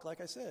rock, like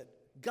I said.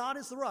 God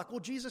is the rock. Well,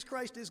 Jesus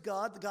Christ is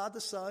God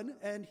the Son,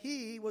 and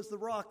he was the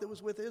rock that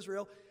was with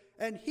Israel,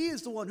 and he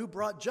is the one who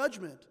brought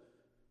judgment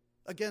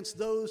against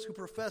those who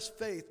professed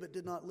faith but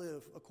did not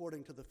live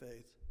according to the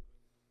faith.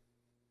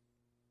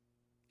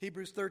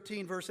 Hebrews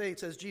 13, verse 8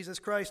 says, Jesus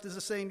Christ is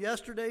the same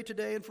yesterday,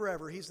 today, and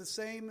forever. He's the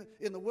same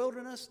in the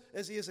wilderness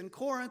as he is in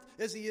Corinth,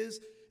 as he is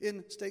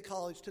in State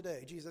College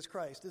today. Jesus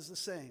Christ is the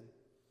same.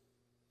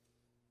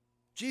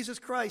 Jesus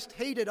Christ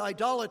hated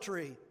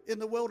idolatry in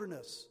the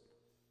wilderness.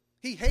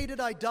 He hated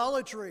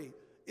idolatry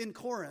in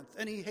Corinth,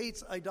 and he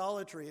hates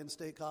idolatry in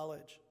State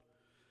College.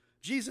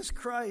 Jesus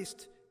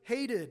Christ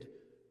hated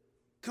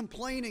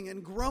complaining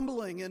and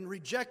grumbling and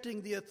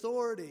rejecting the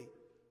authority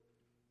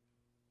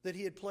that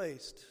he had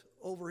placed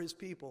over his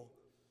people.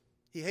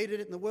 He hated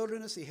it in the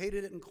wilderness, he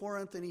hated it in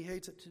Corinth, and he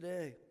hates it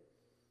today.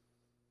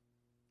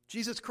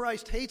 Jesus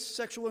Christ hates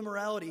sexual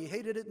immorality. He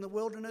hated it in the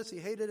wilderness, he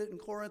hated it in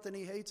Corinth, and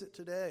he hates it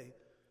today.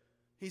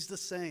 He's the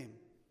same.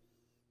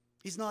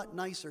 He's not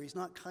nicer, he's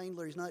not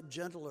kinder, he's not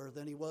gentler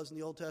than he was in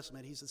the Old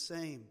Testament. He's the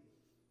same.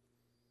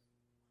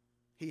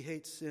 He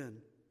hates sin,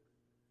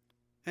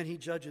 and he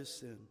judges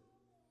sin.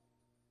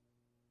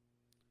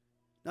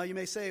 Now you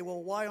may say,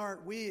 well, why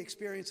aren't we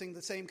experiencing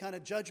the same kind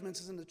of judgments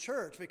as in the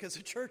church? Because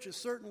the church is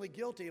certainly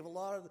guilty of a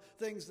lot of the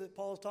things that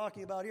Paul is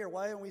talking about here.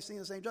 Why aren't we seeing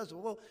the same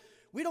judgment? Well,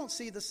 we don't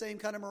see the same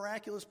kind of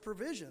miraculous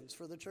provisions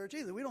for the church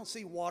either. We don't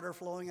see water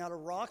flowing out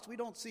of rocks. We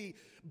don't see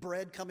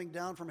bread coming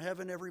down from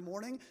heaven every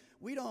morning.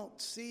 We don't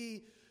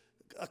see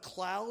a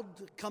cloud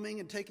coming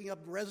and taking up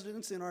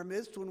residence in our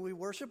midst when we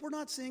worship. We're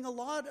not seeing a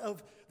lot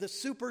of the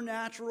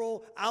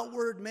supernatural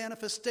outward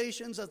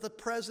manifestations of the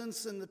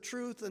presence and the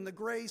truth and the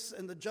grace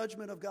and the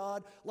judgment of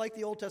God like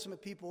the Old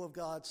Testament people of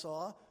God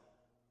saw.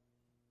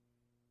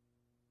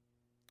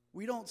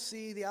 We don't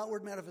see the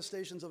outward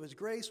manifestations of his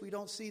grace. We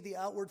don't see the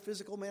outward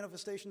physical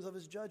manifestations of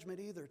his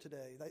judgment either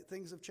today.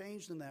 Things have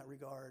changed in that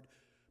regard,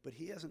 but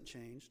he hasn't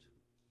changed.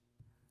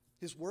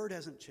 His word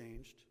hasn't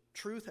changed.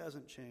 Truth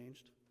hasn't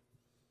changed.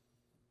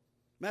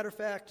 Matter of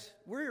fact,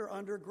 we're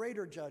under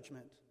greater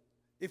judgment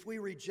if we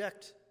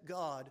reject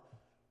God,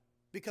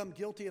 become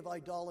guilty of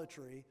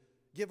idolatry,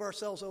 give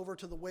ourselves over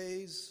to the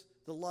ways,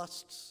 the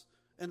lusts,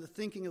 and the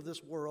thinking of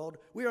this world.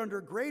 We are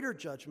under greater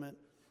judgment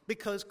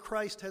because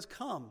Christ has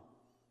come.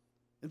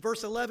 In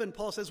verse 11,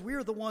 Paul says, we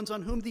are the ones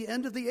on whom the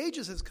end of the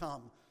ages has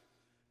come.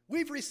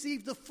 We've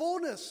received the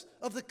fullness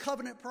of the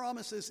covenant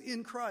promises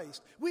in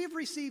Christ. We've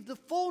received the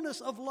fullness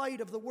of light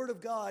of the Word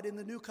of God in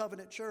the new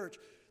covenant church.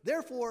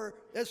 Therefore,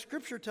 as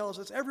Scripture tells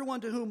us,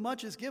 everyone to whom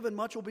much is given,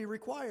 much will be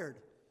required.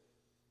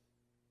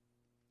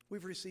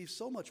 We've received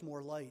so much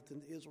more light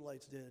than the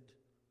Israelites did.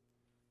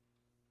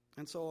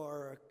 And so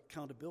our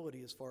accountability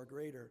is far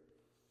greater.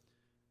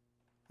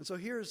 And so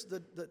here's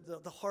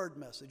the hard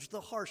message, the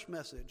harsh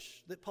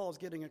message that Paul's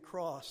getting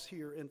across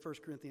here in 1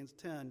 Corinthians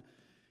 10.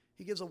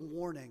 He gives a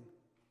warning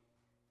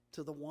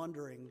to the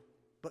wandering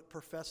but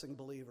professing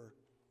believer.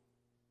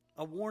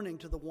 A warning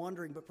to the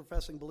wandering but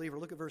professing believer.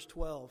 Look at verse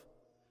 12.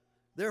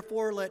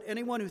 Therefore, let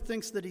anyone who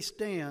thinks that he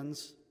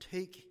stands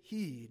take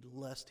heed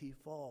lest he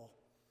fall.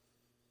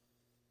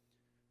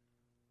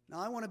 Now,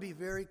 I want to be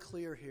very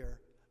clear here.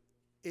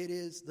 It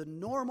is the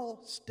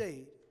normal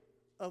state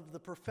of the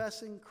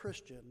professing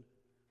Christian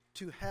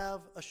to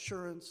have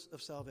assurance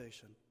of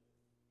salvation.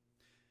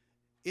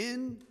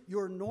 In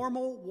your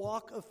normal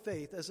walk of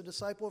faith as a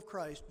disciple of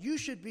Christ, you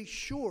should be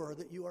sure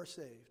that you are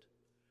saved.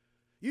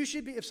 You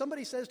should be, if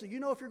somebody says to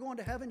you, if you're going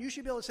to heaven, you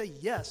should be able to say,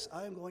 yes,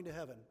 I am going to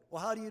heaven.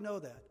 Well, how do you know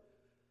that?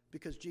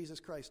 Because Jesus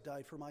Christ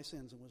died for my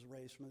sins and was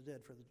raised from the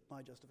dead for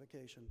my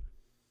justification.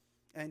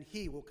 And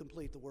he will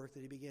complete the work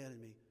that he began in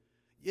me.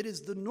 It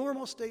is the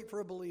normal state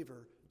for a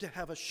believer to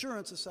have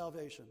assurance of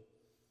salvation.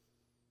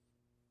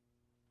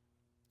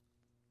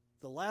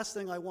 The last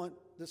thing I want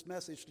this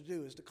message to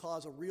do is to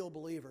cause a real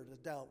believer to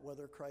doubt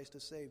whether Christ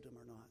has saved him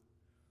or not.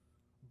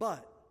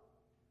 But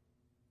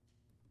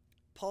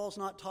Paul's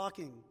not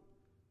talking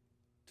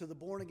to the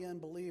born-again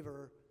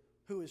believer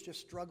who is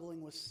just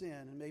struggling with sin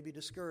and maybe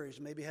discouraged,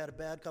 maybe had a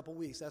bad couple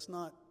weeks. That's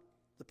not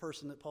the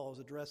person that Paul is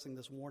addressing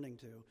this warning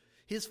to.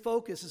 His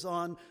focus is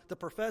on the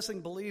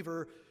professing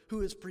believer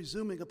who is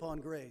presuming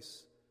upon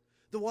grace.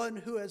 The one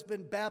who has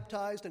been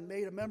baptized and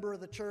made a member of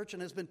the church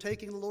and has been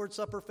taking the Lord's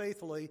Supper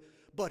faithfully,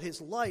 but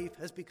his life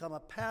has become a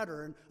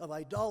pattern of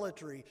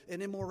idolatry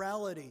and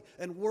immorality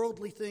and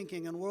worldly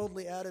thinking and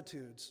worldly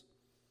attitudes.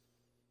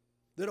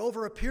 That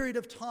over a period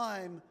of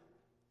time,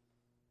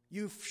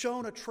 you've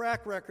shown a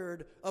track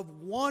record of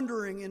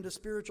wandering into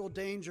spiritual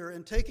danger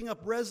and taking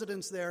up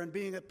residence there and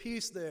being at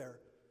peace there.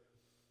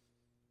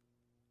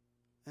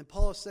 And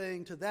Paul is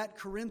saying to that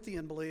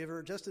Corinthian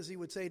believer, just as he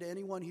would say to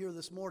anyone here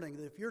this morning,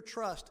 that if your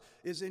trust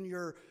is in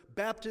your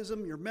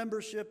baptism, your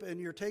membership, and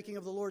your taking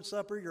of the Lord's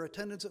Supper, your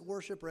attendance at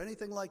worship, or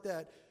anything like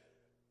that,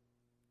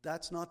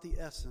 that's not the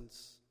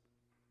essence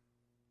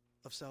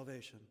of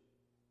salvation.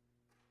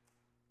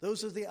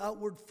 Those are the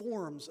outward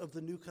forms of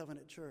the new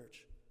covenant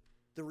church.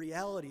 The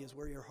reality is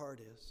where your heart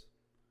is.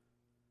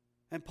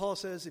 And Paul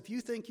says, if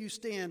you think you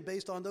stand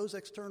based on those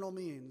external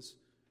means,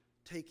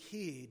 take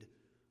heed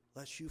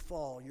lest you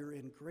fall. You're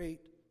in great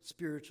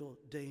spiritual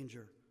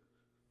danger.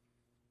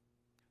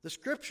 The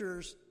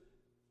Scriptures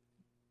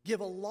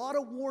give a lot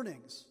of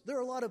warnings. There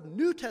are a lot of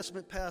New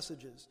Testament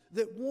passages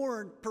that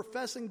warn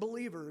professing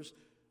believers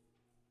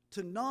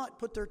to not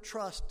put their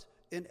trust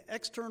in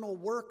external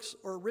works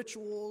or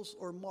rituals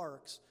or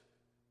marks,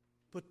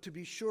 but to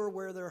be sure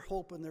where their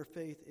hope and their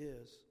faith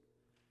is.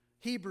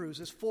 Hebrews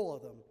is full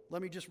of them.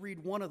 Let me just read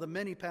one of the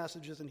many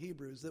passages in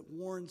Hebrews that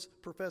warns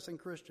professing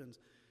Christians,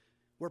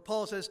 where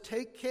Paul says,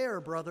 "Take care,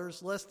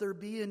 brothers, lest there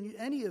be in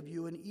any of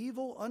you an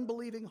evil,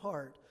 unbelieving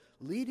heart,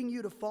 leading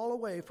you to fall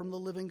away from the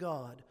living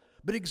God.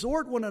 But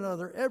exhort one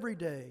another every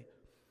day,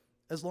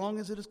 as long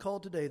as it is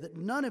called today, that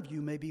none of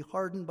you may be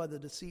hardened by the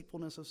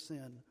deceitfulness of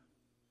sin."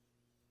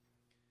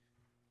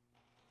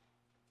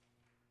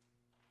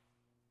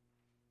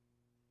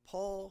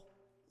 Paul,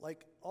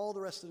 like all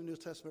the rest of the New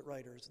Testament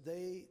writers,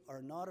 they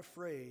are not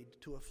afraid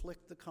to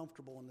afflict the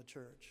comfortable in the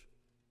church,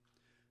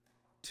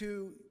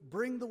 to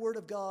bring the word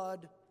of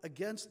God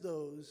against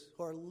those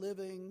who are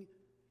living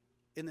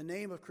in the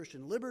name of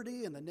Christian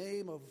liberty, in the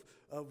name of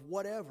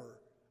whatever,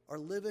 are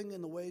living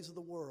in the ways of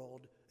the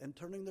world and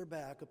turning their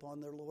back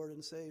upon their Lord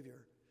and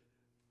Savior.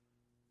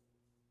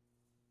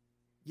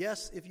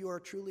 Yes, if you are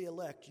truly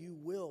elect, you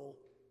will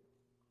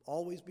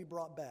always be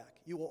brought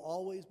back. You will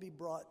always be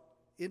brought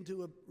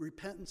into a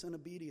repentance and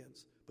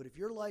obedience. But if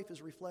your life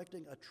is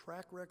reflecting a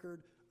track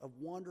record of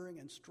wandering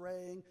and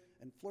straying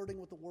and flirting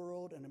with the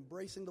world and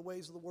embracing the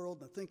ways of the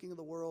world and the thinking of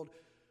the world,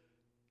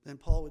 then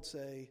Paul would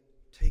say,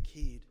 take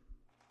heed.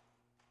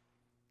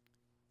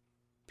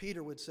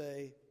 Peter would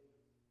say,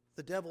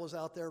 the devil is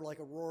out there like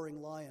a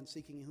roaring lion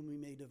seeking whom he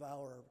may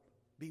devour.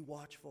 Be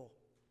watchful.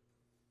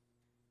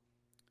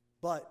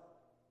 But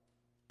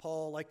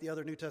Paul, like the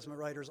other New Testament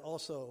writers,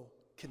 also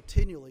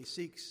continually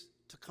seeks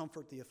to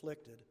comfort the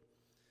afflicted.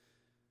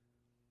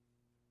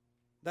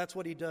 That's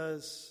what he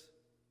does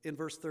in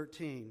verse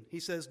 13. He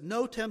says,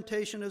 "No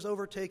temptation has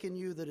overtaken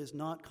you that is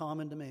not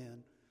common to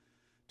man."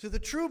 To the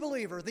true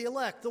believer, the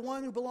elect, the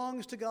one who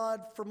belongs to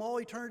God from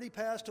all eternity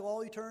past to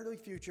all eternity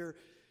future,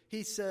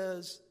 he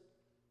says,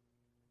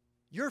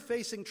 you're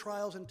facing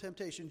trials and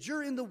temptations.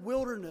 You're in the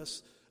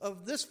wilderness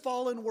of this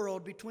fallen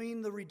world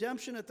between the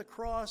redemption at the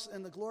cross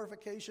and the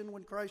glorification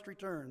when Christ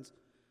returns.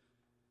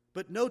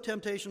 But no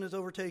temptation has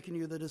overtaken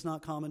you that is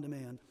not common to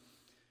man.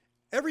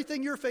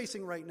 Everything you're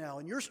facing right now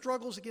in your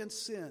struggles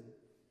against sin,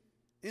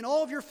 in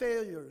all of your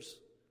failures,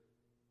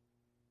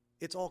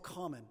 it's all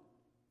common.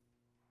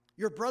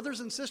 Your brothers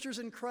and sisters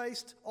in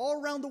Christ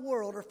all around the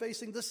world are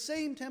facing the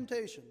same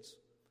temptations.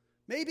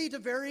 Maybe to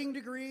varying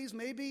degrees,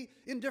 maybe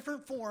in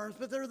different forms,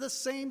 but they're the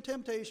same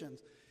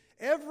temptations.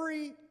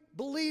 Every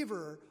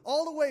believer,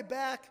 all the way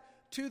back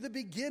to the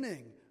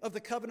beginning of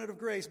the covenant of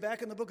grace,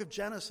 back in the book of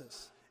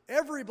Genesis,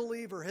 every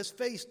believer has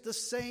faced the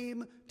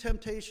same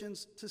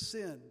temptations to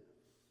sin.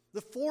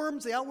 The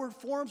forms, the outward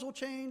forms will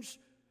change,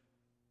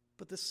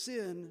 but the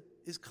sin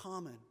is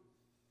common.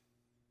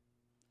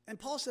 And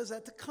Paul says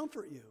that to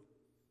comfort you,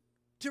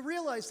 to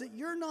realize that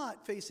you're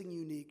not facing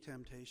unique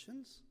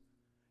temptations.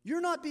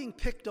 You're not being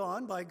picked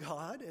on by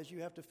God as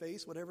you have to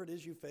face whatever it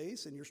is you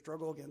face in your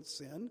struggle against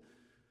sin.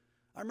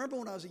 I remember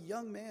when I was a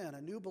young man,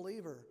 a new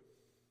believer,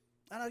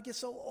 and I'd get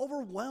so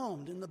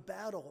overwhelmed in the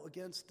battle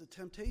against the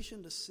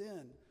temptation to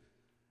sin.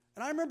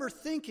 And I remember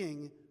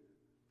thinking,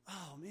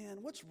 oh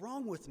man, what's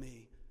wrong with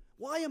me?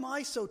 Why am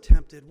I so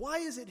tempted? Why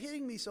is it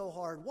hitting me so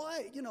hard?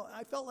 Why,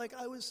 I felt like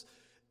I was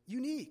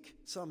unique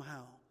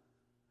somehow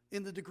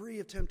in the degree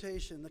of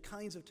temptation, the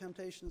kinds of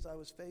temptations I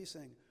was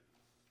facing.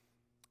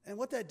 And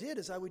what that did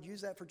is I would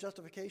use that for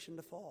justification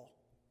to fall.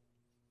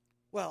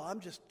 Well,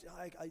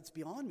 it's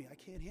beyond me. I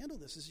can't handle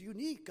this. It's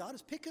unique. God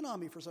is picking on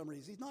me for some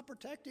reason. He's not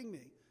protecting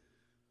me.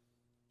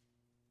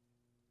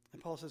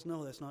 And Paul says,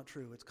 no, that's not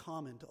true. It's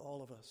common to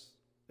all of us.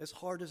 As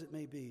hard as it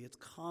may be, it's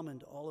common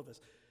to all of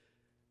us.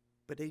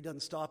 But he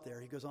doesn't stop there.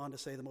 He goes on to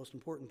say the most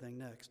important thing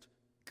next.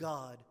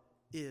 God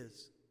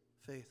is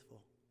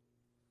faithful.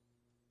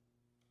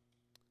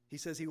 He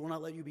says he will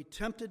not let you be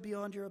tempted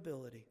beyond your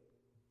ability.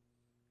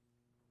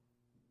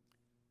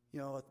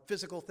 A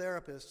physical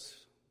therapist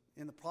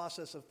in the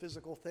process of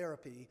physical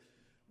therapy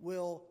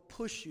will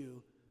push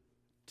you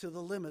to the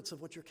limits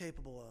of what you're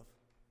capable of.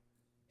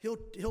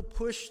 He'll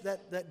push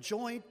that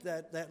joint,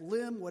 that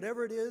limb,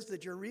 whatever it is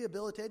that you're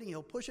rehabilitating,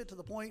 he'll push it to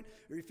the point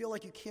where you feel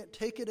like you can't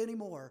take it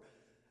anymore.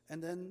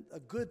 And then a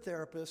good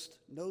therapist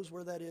knows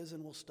where that is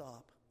and will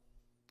stop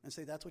and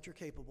say, that's what you're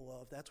capable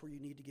of. That's where you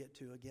need to get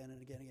to again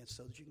and again and again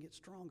so that you can get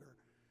stronger.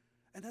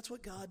 And that's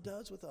what God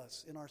does with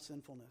us in our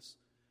sinfulness.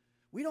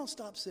 We don't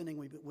stop sinning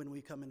when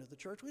we come into the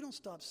church. We don't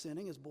stop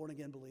sinning as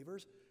born-again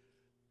believers.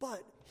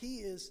 But he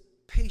is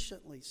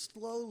patiently,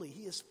 slowly,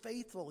 he is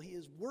faithful. He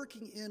is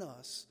working in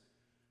us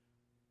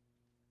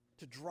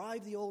to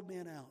drive the old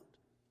man out,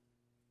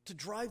 to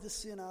drive the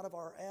sin out of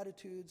our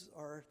attitudes,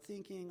 our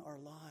thinking, our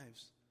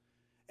lives.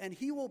 And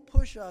he will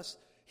push us.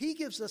 He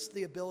gives us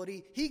the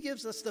ability. He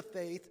gives us the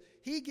faith.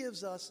 He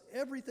gives us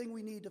everything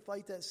we need to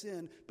fight that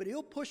sin. But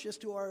he'll push us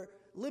to our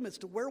limits,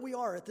 to where we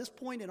are at this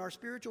point in our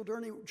spiritual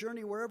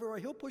journey, wherever we are.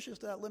 He'll push us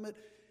to that limit,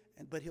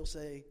 but he'll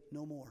say,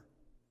 no more.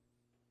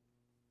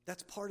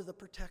 That's part of the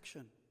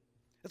protection.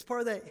 That's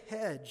part of that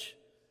hedge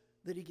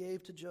that he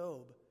gave to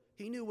Job.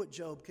 He knew what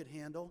Job could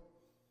handle,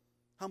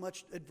 how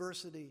much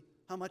adversity,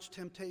 how much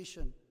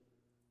temptation.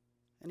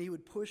 And he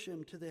would push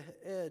him to the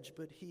edge,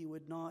 but he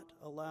would not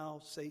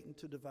allow Satan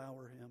to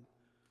devour him.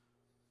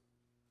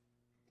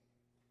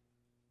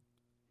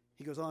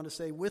 He goes on to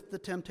say, with the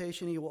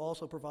temptation, he will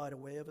also provide a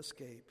way of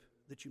escape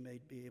that you may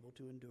be able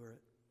to endure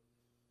it.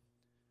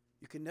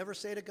 You can never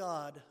say to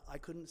God, I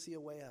couldn't see a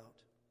way out.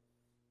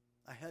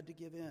 I had to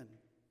give in.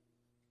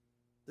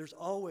 There's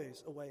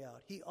always a way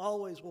out. He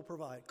always will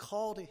provide.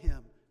 Call to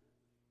him.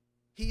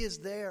 He is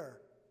there.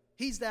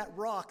 He's that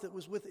rock that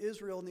was with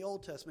Israel in the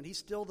Old Testament. He's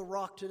still the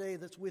rock today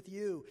that's with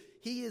you.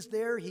 He is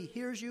there. He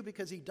hears you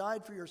because he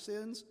died for your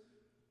sins.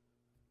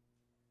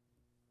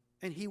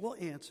 And he will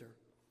answer.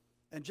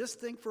 And just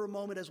think for a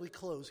moment as we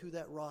close who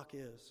that rock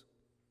is.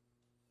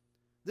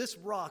 This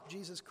rock,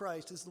 Jesus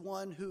Christ, is the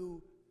one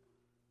who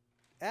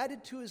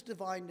added to his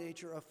divine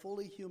nature a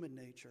fully human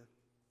nature.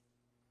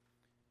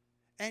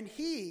 And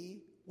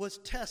he was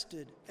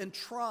tested and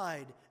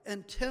tried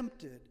and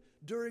tempted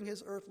during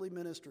his earthly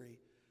ministry.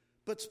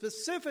 But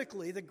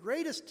specifically, the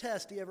greatest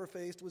test he ever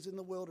faced was in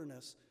the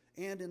wilderness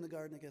and in the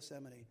Garden of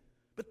Gethsemane.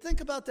 But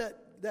think about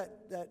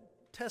that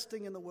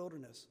testing in the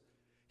wilderness.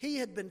 He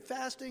had been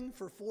fasting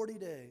for 40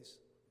 days.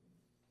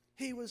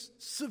 He was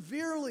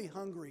severely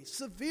hungry,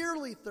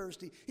 severely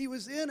thirsty. He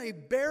was in a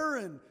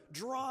barren,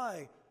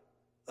 dry,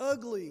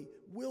 ugly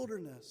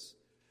wilderness.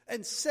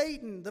 And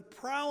Satan, the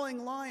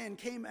prowling lion,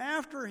 came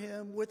after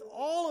him with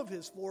all of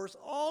his force,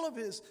 all of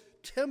his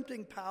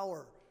tempting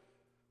power.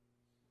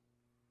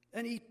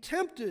 And he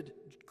tempted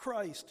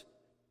Christ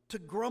to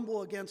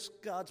grumble against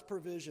God's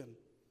provision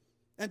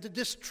and to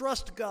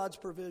distrust God's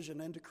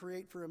provision and to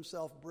create for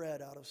himself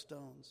bread out of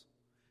stones.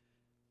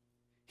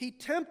 He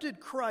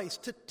tempted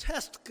Christ to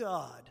test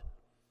God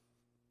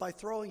by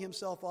throwing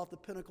himself off the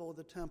pinnacle of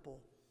the temple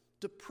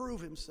to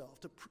prove himself,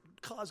 to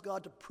cause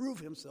God to prove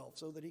himself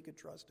so that he could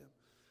trust him.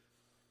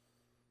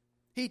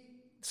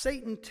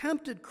 Satan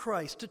tempted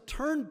Christ to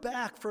turn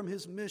back from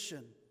his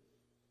mission,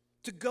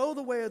 to go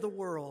the way of the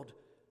world,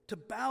 to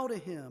bow to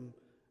him,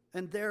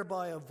 and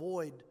thereby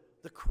avoid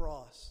the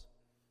cross.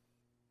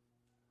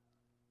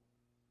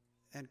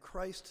 And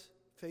Christ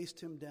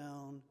faced him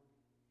down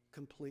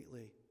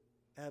completely,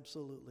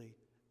 absolutely,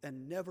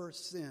 and never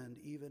sinned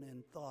even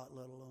in thought,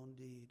 let alone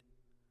deed.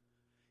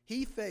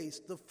 He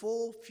faced the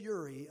full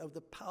fury of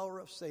the power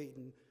of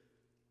Satan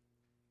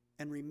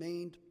and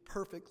remained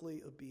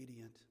perfectly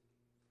obedient.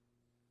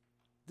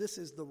 This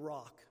is the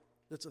rock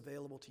that's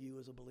available to you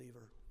as a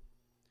believer.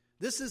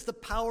 This is the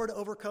power to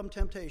overcome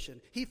temptation.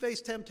 He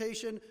faced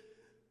temptation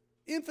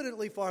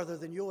infinitely farther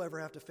than you'll ever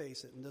have to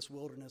face it in this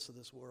wilderness of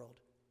this world.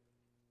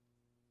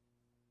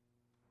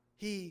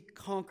 He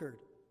conquered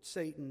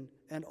Satan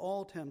and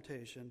all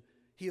temptation.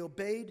 He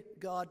obeyed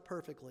God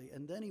perfectly,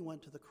 and then he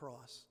went to the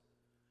cross.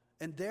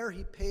 And there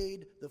he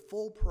paid the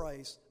full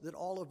price that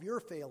all of your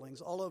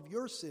failings, all of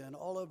your sin,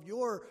 all of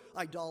your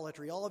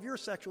idolatry, all of your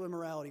sexual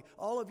immorality,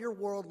 all of your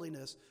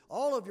worldliness,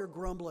 all of your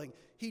grumbling,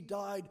 he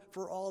died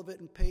for all of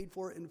it and paid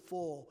for it in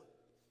full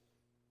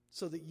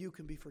so that you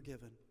can be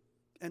forgiven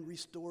and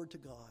restored to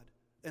God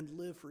and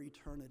live for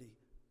eternity,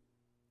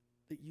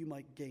 that you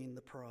might gain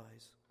the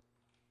prize.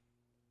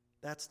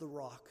 That's the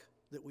rock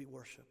that we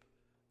worship.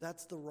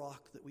 That's the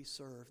rock that we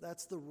serve.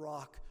 That's the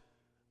rock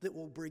that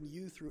will bring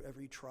you through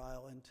every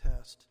trial and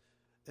test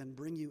and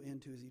bring you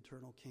into his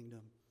eternal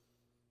kingdom.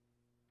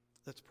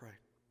 Let's pray.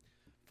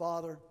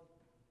 Father,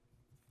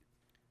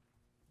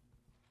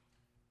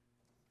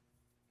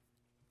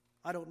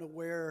 I don't know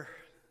where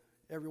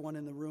everyone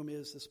in the room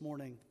is this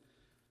morning.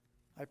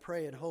 I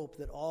pray and hope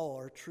that all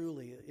are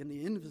truly in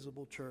the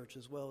invisible church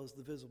as well as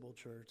the visible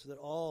church, that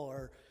all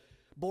are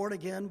born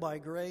again by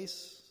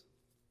grace,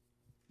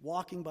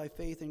 walking by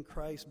faith in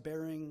Christ,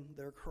 bearing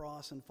their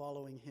cross and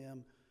following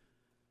him.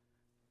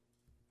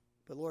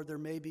 But Lord, there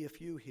may be a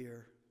few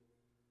here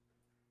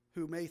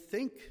who may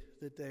think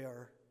that they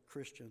are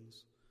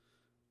Christians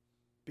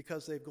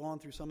because they've gone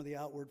through some of the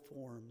outward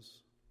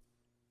forms,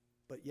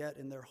 but yet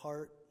in their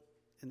heart,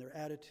 in their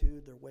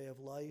attitude, their way of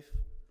life,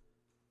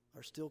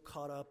 are still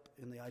caught up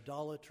in the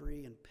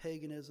idolatry and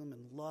paganism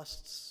and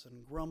lusts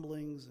and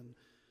grumblings and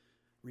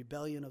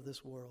rebellion of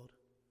this world.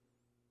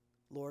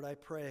 Lord, I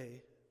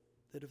pray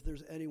that if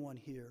there's anyone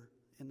here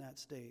in that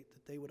state,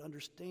 that they would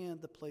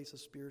understand the place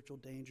of spiritual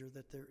danger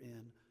that they're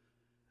in,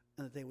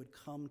 and that they would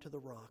come to the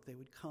rock. They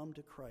would come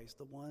to Christ,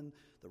 the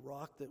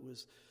rock that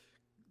was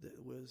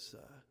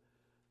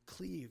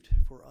cleaved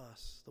for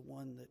us, the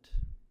one that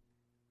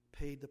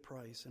paid the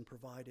price and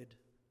provided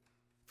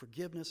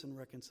forgiveness and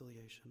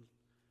reconciliation.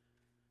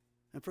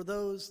 And for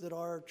those that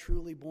are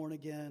truly born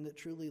again, that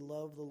truly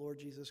love the Lord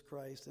Jesus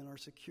Christ and are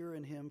secure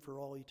in him for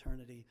all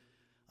eternity,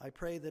 I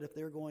pray that if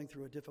they're going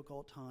through a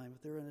difficult time,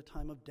 if they're in a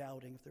time of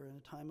doubting, if they're in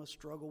a time of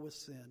struggle with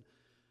sin,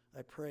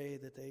 I pray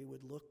that they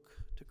would look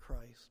to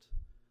Christ,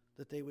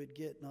 that they would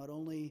get not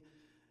only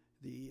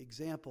the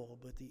example,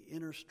 but the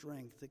inner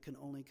strength that can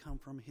only come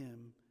from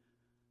him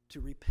to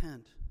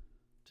repent,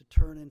 to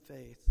turn in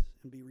faith,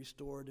 and be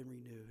restored and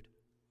renewed.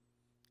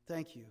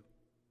 Thank you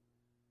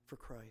for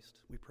Christ.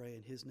 We pray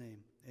in his name.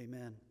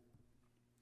 Amen.